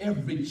job,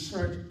 every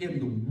church in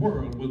the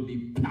world will be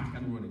back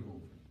and running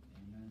over.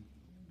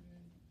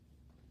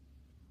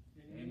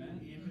 Amen.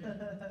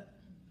 Amen.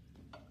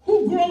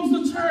 Who grows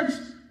the church?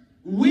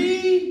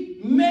 We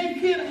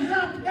make it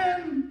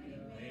happen.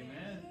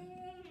 Amen.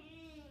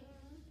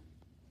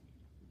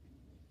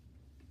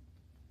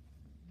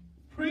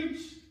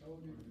 Preach.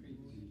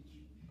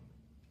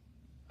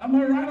 Am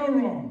I right or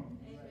wrong?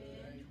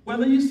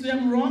 Whether you say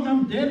I'm wrong,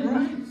 I'm dead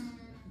right.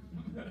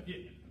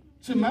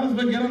 So might as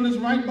well get on this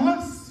right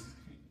bus.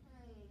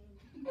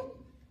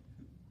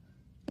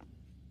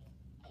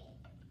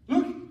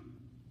 Look,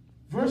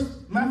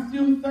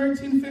 Matthew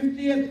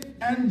 13:58.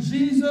 And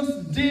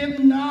Jesus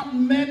did not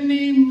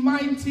many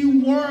mighty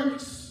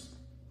works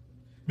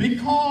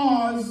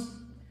because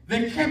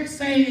they kept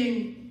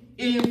saying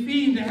it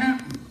ain't to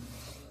happen.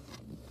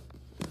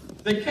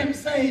 They kept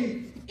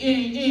saying it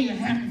ain't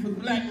happen for the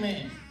black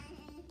man.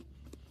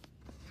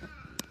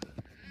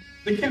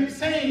 They kept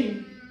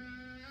saying,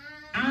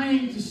 I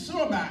ain't too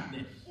sure about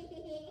this.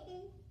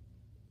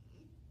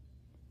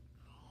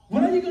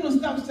 When are you going to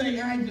stop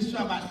saying, I ain't too sure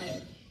about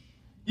this?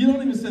 You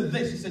don't even say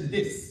this, you said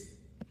this.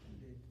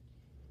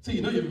 So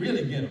you know you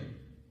really get him.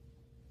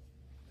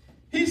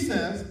 He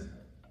says,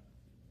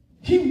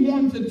 he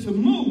wanted to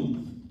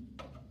move.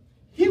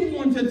 He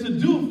wanted to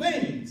do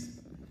things.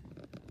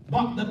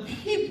 But the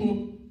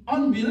people,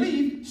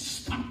 unbelief,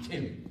 stopped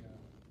him.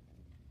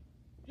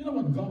 You know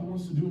what God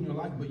wants to do in your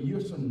life, but you're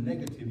so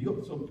negative,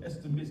 you're so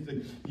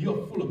pessimistic,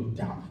 you're full of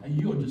doubt, and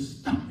you're just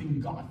stopping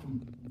God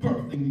from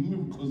birthing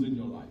miracles in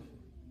your life.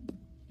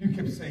 You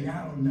kept saying,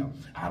 I don't know,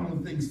 I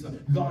don't think so.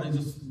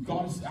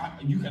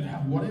 You can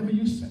have whatever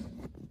you say.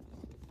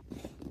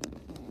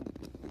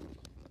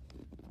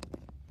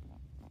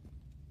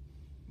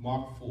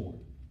 Mark 4.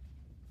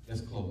 Let's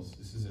close.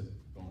 This is it.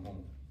 Going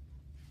home.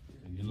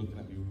 And you're looking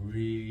at me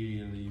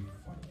really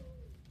funny.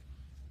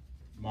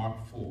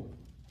 Mark 4.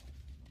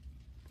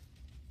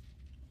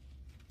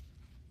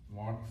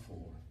 Mark 4.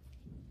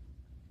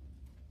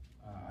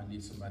 I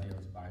need somebody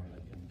else's Bible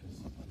again because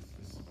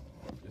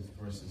this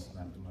verse is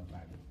not in my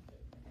Bible.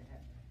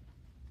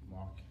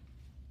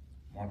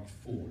 Mark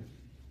 4.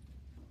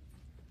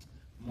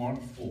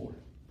 Mark 4.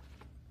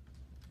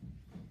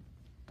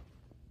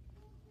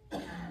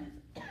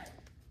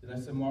 Did I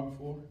say Mark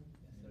 4?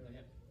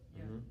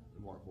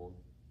 Mark 4.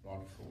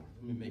 Mark 4.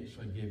 Let me make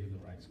sure I gave you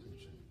the right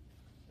scripture.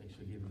 Make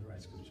sure I gave you the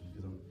right scripture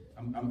because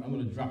I'm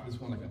going to drop this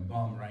one like a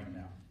bomb right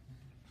now.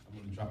 I'm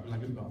going to drop it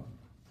like a bomb.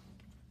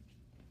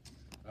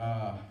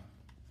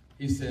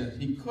 He said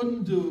he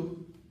couldn't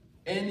do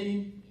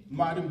any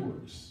mighty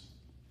works.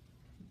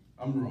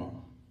 I'm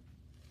wrong.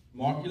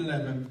 Mark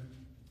 11,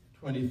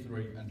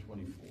 23 and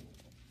 24.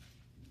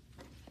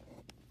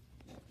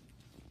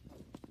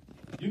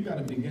 You've got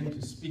to begin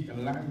to speak a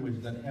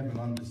language that heaven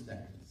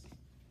understands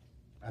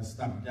and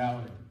stop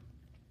doubting.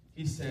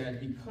 He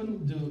said he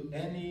couldn't do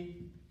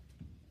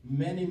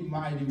many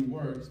mighty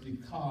works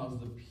because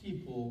the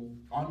people,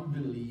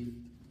 unbelief,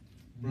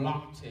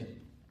 blocked him,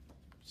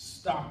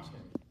 stopped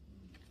him.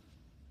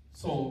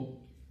 So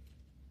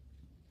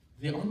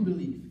the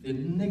unbelief, the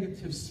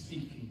negative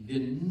speaking, the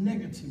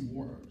negative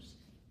words.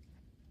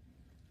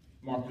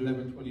 Mark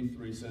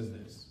 11:23 says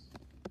this.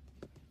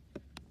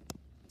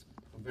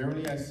 For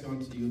verily I say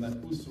unto you that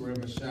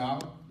whosoever shall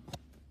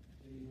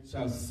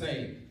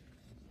say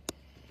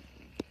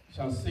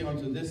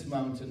unto this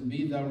mountain,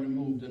 be thou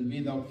removed and be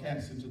thou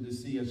cast into the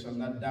sea, and shall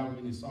not doubt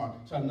in his heart.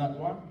 Shall not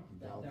what?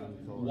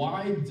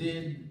 Why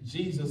did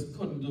Jesus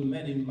couldn't do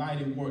many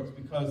mighty works?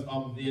 Because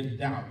of their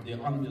doubt,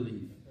 their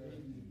unbelief.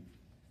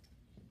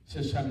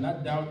 So shall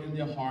not doubt in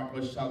their heart,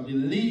 but shall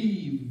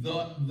believe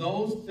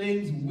those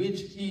things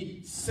which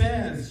he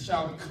says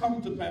shall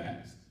come to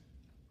pass.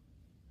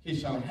 He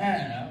shall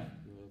have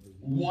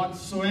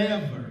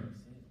whatsoever.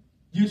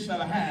 You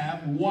shall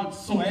have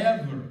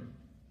whatsoever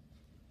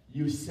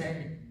you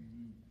say.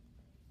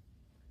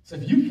 So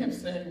if you kept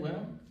saying,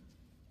 well,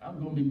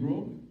 I'm going to be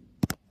broke.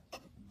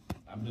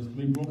 I'm just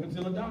going to be broke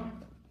until I die.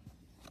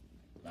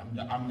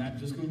 I'm not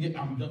just going to get,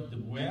 only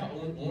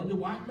the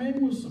white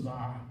man will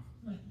survive.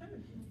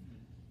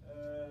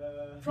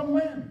 From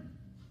when?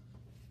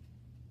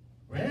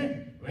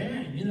 When?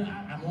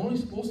 I'm only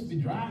supposed to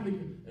be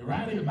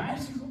riding a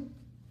bicycle.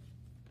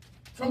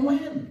 From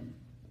when?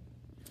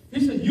 He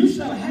said, you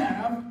shall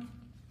have.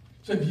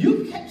 So if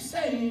you kept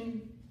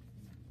saying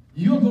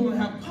you're going to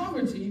have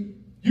poverty,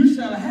 you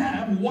shall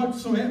have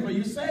whatsoever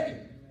you say.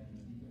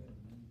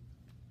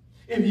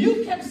 If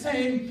you kept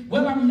saying,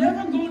 well, I'm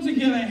never going to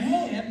get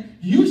ahead,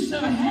 you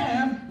shall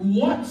have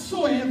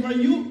whatsoever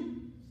you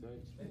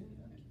say.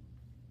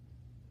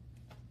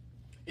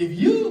 If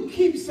you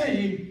keep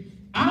saying,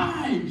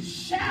 I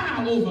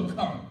shall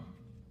overcome,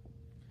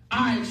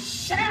 I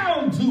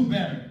shall do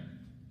better,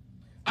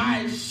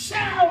 I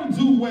shall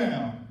do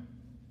well,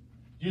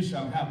 you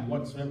shall have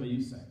whatsoever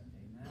you say.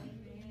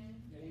 Amen.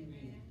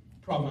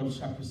 Proverbs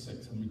chapter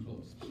 6, and we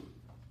close.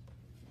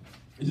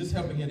 Is this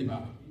helping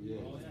anybody? Yeah.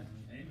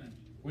 Amen.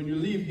 When you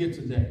leave here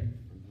today,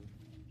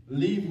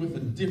 leave with a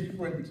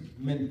different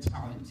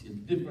mentality, a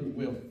different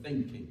way of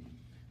thinking.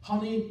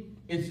 Honey,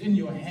 it's in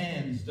your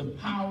hands. The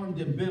power and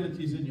the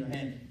ability is in your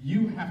hand.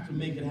 You have to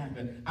make it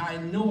happen. I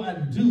know a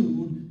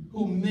dude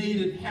who made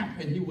it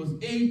happen. He was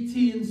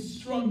 18,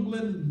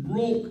 struggling,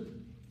 broke.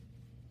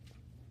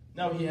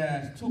 Now he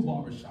has 2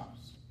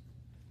 barbershops.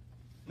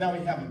 Now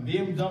he has a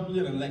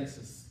BMW and a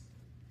Lexus.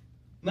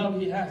 Now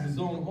he has his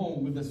own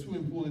home with a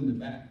swimming pool in the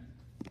back.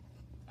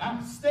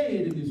 I've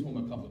stayed in his home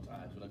a couple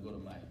times when I go to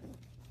Miami.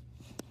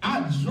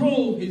 I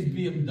drove his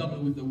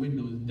BMW with the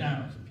windows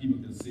down so people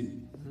can see me.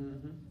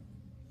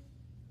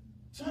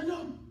 So I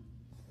know.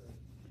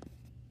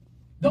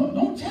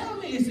 Don't tell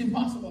me it's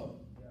impossible.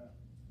 Yeah.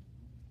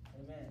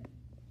 Amen.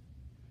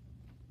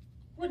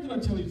 Where did I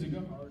tell you to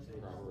go?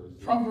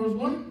 Proverbs. Proverbs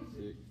what?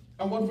 6.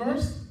 And what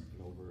verse?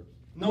 No verse.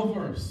 No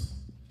verse.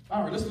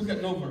 All right, let's look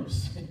at no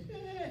verse.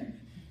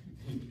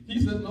 He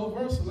said no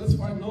verse, so let's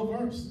find no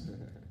verse.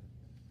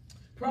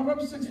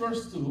 Proverbs 6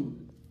 verse 2.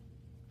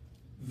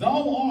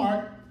 Thou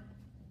art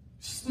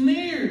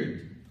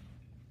snared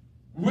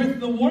with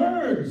the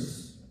words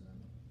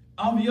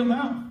of your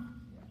mouth.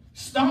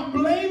 Stop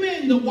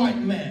blaming the white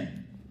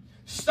man.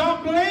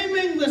 Stop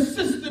blaming the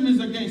system is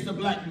against the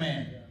black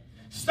man.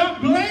 Stop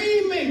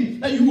blaming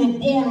that you were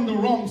born on the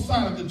wrong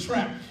side of the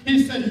trap.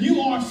 He said you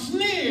are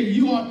snared,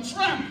 you are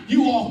trapped,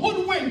 you are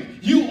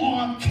hoodwinked, you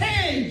are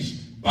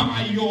caged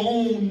by your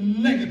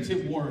own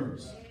negative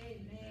words.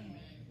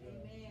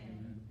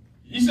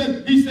 He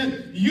said,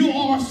 you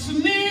are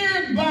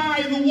snared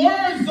by the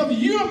words of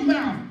your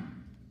mouth.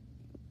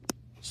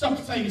 Stop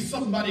saying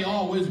somebody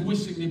always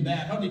wishing me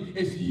bad. Honey,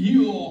 it's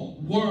your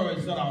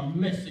words that are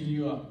messing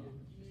you up.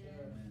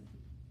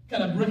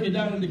 Can I break it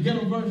down in the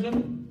ghetto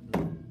version?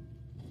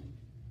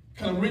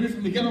 Can I read it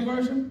from the ghetto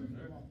version?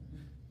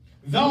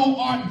 Thou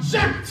art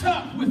jacked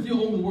up with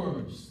your own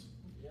words.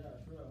 Yeah,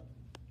 true.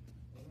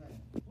 Amen.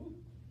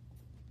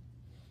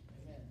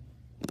 Amen.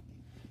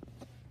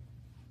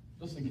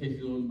 Just in case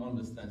you don't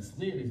understand,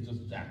 snared is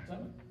just jacked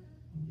up.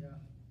 Yeah.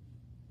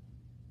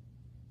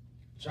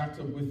 Jacked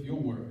up with your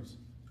words.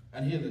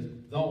 And hear this,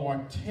 thou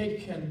art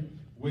taken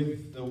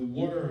with the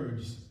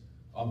words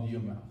of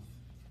your mouth.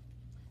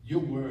 Your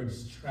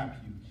words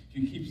trap you.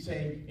 You keep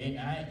saying,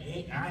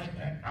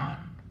 I.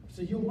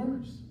 So your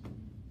words.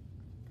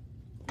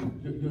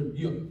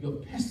 Your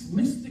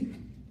pessimistic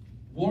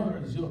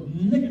words, your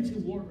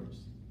negative words,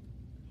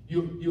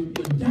 your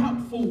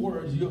doubtful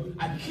words,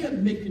 I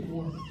can't make it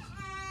work.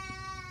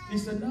 He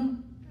said, no.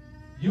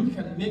 You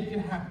can make it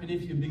happen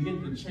if you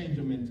begin to change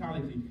your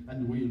mentality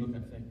and the way you look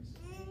at things.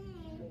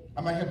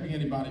 Am I helping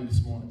anybody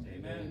this morning?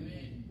 Amen.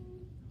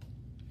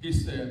 He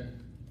said,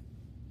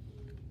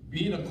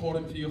 be it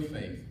according to your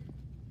faith.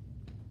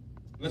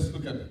 Let's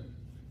look at it.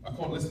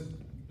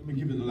 Let me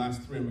give you the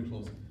last three and we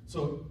close.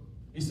 So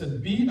he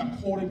said, be it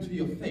according to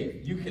your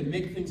faith. You can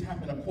make things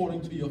happen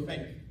according to your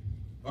faith.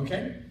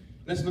 Okay?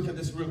 Let's look at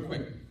this real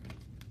quick.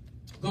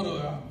 Go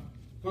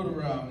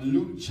to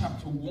Luke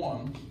chapter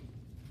 1.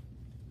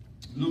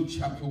 Luke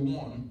chapter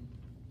 1.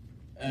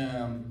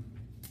 And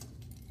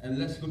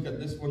let's look at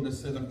this one that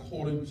says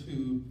according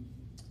to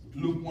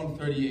Luke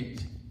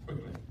 1:38.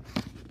 Quickly.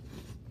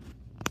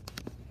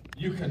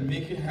 You can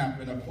make it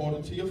happen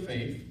according to your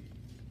faith.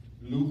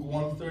 Luke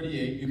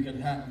 1:38. You can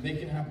make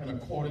it happen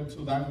according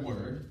to thy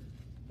word.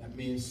 That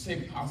means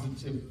say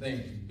positive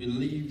things.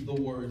 Believe the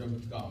word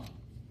of God.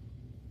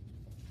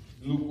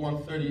 Luke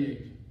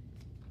 1:38.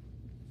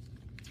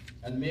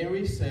 And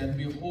Mary said,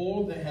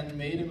 behold, the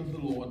handmaiden of the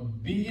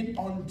Lord, be it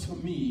unto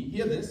me,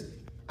 hear this,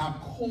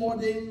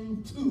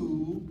 according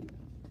to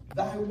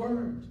thy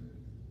word.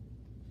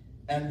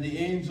 And the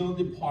angel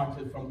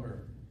departed from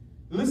her.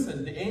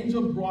 Listen, the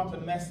angel brought a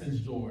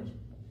message, George.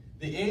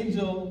 The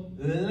angel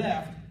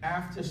left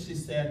after she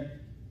said,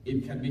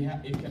 it can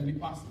be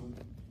possible.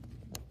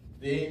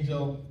 The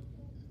angel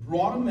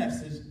brought a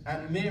message,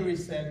 and Mary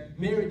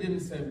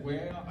didn't say,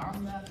 well,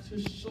 I'm not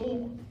too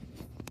sure.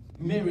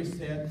 Mary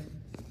said,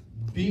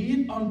 be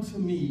it unto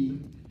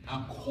me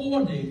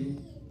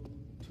according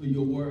to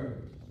your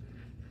word.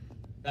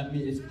 That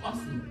means it's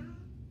possible.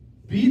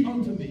 Be it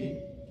unto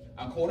me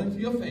according to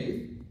your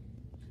faith.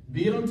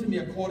 Be it unto me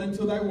according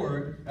to thy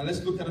word. And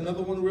let's look at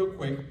another one real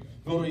quick.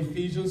 Go to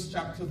Ephesians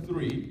chapter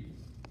 3.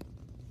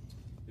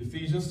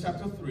 Ephesians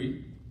chapter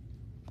 3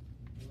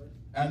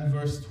 and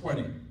verse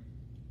 20.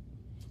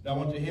 Now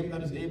unto him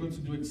that is able to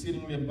do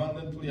exceedingly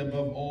abundantly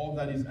above all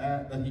that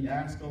he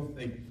asks or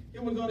thinks.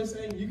 Hear what God is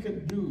saying? You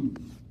can do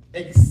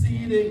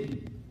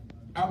exceeding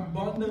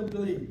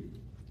abundantly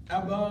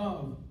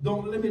above.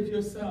 Don't limit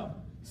yourself.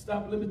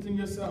 Stop limiting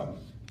yourself.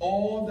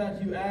 All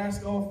that you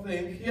ask or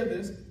think, hear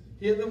this,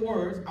 hear the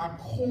words,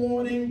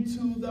 according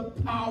to the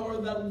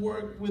power that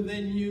works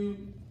within you.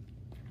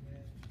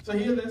 So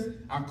hear this,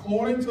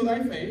 according to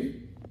thy faith,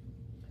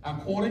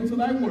 according to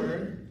thy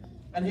word,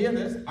 and hear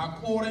this,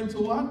 according to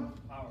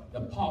what? Power.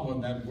 The power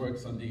that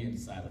works on the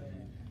inside of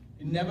you.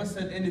 He never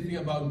said anything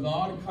about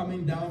God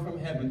coming down from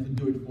heaven to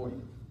do it for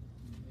you.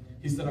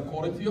 He said,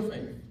 according to your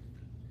faith,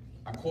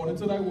 according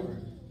to thy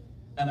word,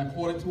 and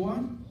according to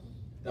what?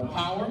 The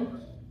power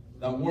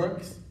that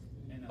works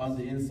on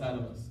the inside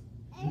of us.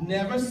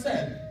 Never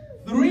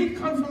said, three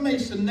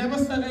confirmation,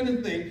 never said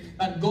anything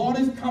that God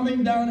is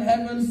coming down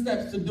heaven's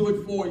steps to do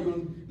it for you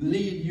and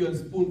lead you and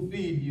spoon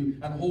feed you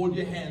and hold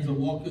your hands and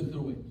walk you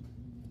through it.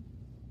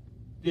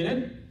 Did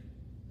it?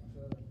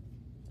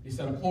 He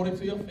said, according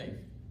to your faith,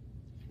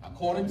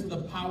 according to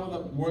the power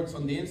that works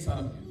on the inside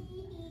of you,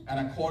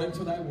 and according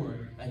to thy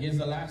word. And here's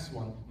the last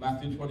one,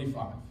 Matthew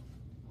 25.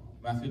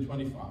 Matthew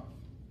 25.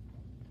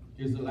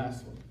 Here's the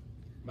last one.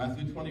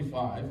 Matthew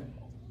 25,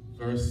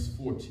 verse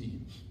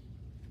 14.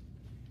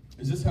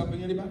 Is this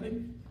helping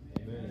anybody?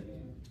 Amen.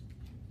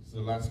 It's the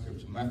last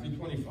scripture. Matthew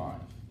 25.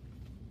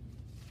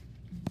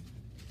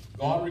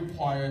 God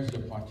requires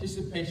your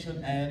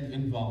participation and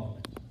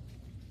involvement.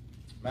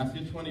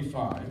 Matthew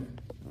 25.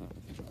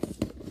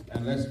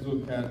 And let's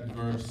look at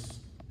verse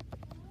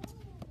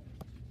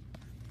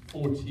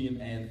 14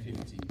 and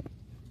 15.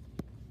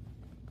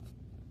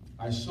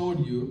 I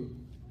showed you,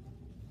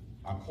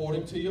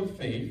 according to your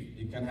faith,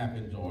 it can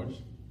happen, George.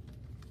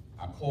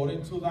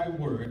 According to thy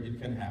word, it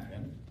can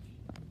happen.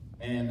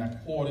 And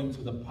according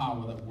to the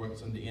power that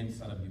works on the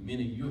inside of you,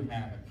 meaning you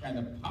have a kind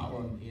of power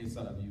on the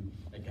inside of you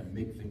that can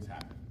make things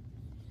happen.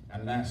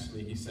 And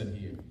lastly, he said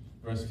here,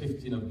 verse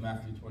 15 of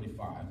Matthew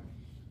 25,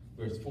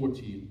 verse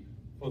 14,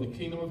 for the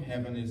kingdom of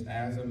heaven is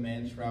as a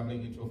man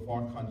traveling into a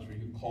far country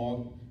who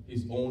called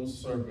his own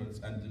servants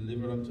and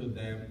delivered unto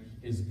them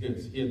his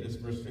goods. Hear this,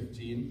 verse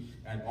 15.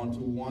 And unto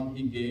one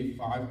he gave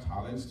 5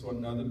 talents, to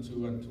another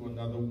 2, and to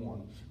another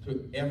 1.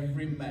 To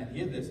every man,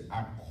 hear this,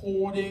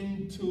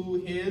 according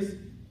to his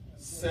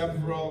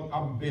several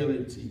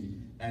ability,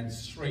 and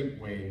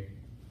straightway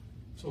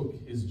took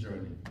his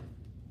journey.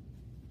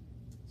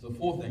 So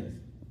 4 things.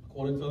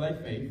 According to thy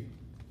faith,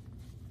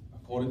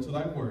 according to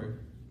thy word,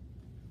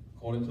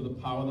 according to the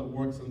power that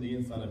works on the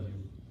inside of you.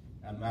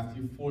 And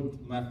Matthew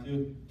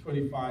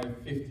 25,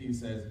 15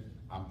 says,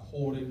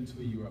 according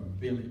to your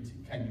ability.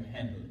 Can you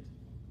handle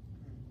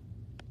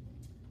it?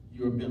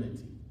 Your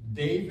ability.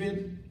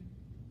 David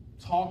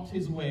talked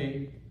his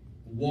way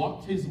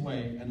walked his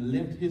way and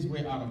lived his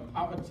way out of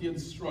poverty and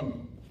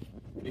struggle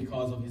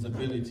because of his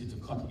ability to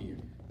cut hair.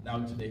 Now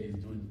today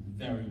he's doing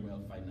very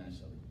well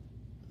financially.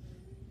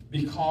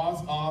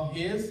 Because of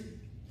his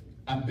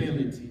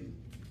ability.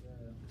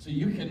 So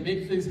you can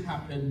make things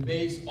happen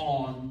based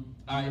on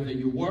either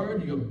your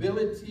word, your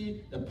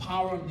ability, the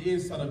power on the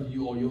inside of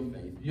you, or your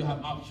faith. You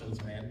have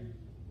options, man.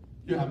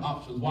 You have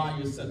options. Why are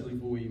you settling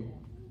for where you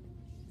are?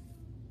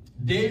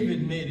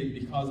 David made it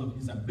because of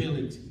his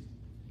ability.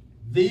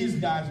 These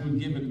guys were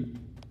given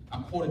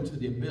according to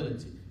the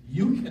ability.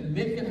 You can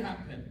make it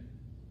happen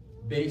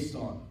based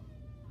on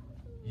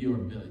your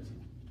ability.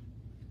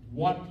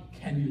 What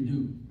can you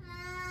do?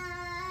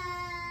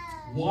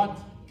 What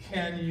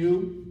can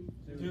you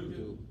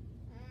do?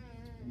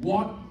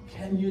 What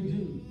can you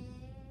do?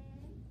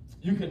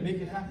 You can make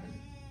it happen.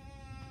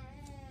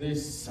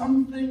 There's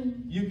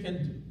something you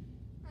can do.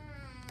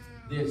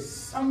 There's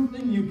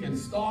something you can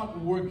start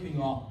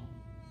working on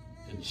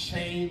to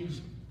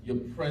change your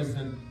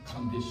present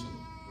condition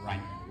right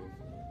now.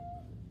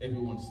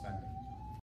 Everyone stand.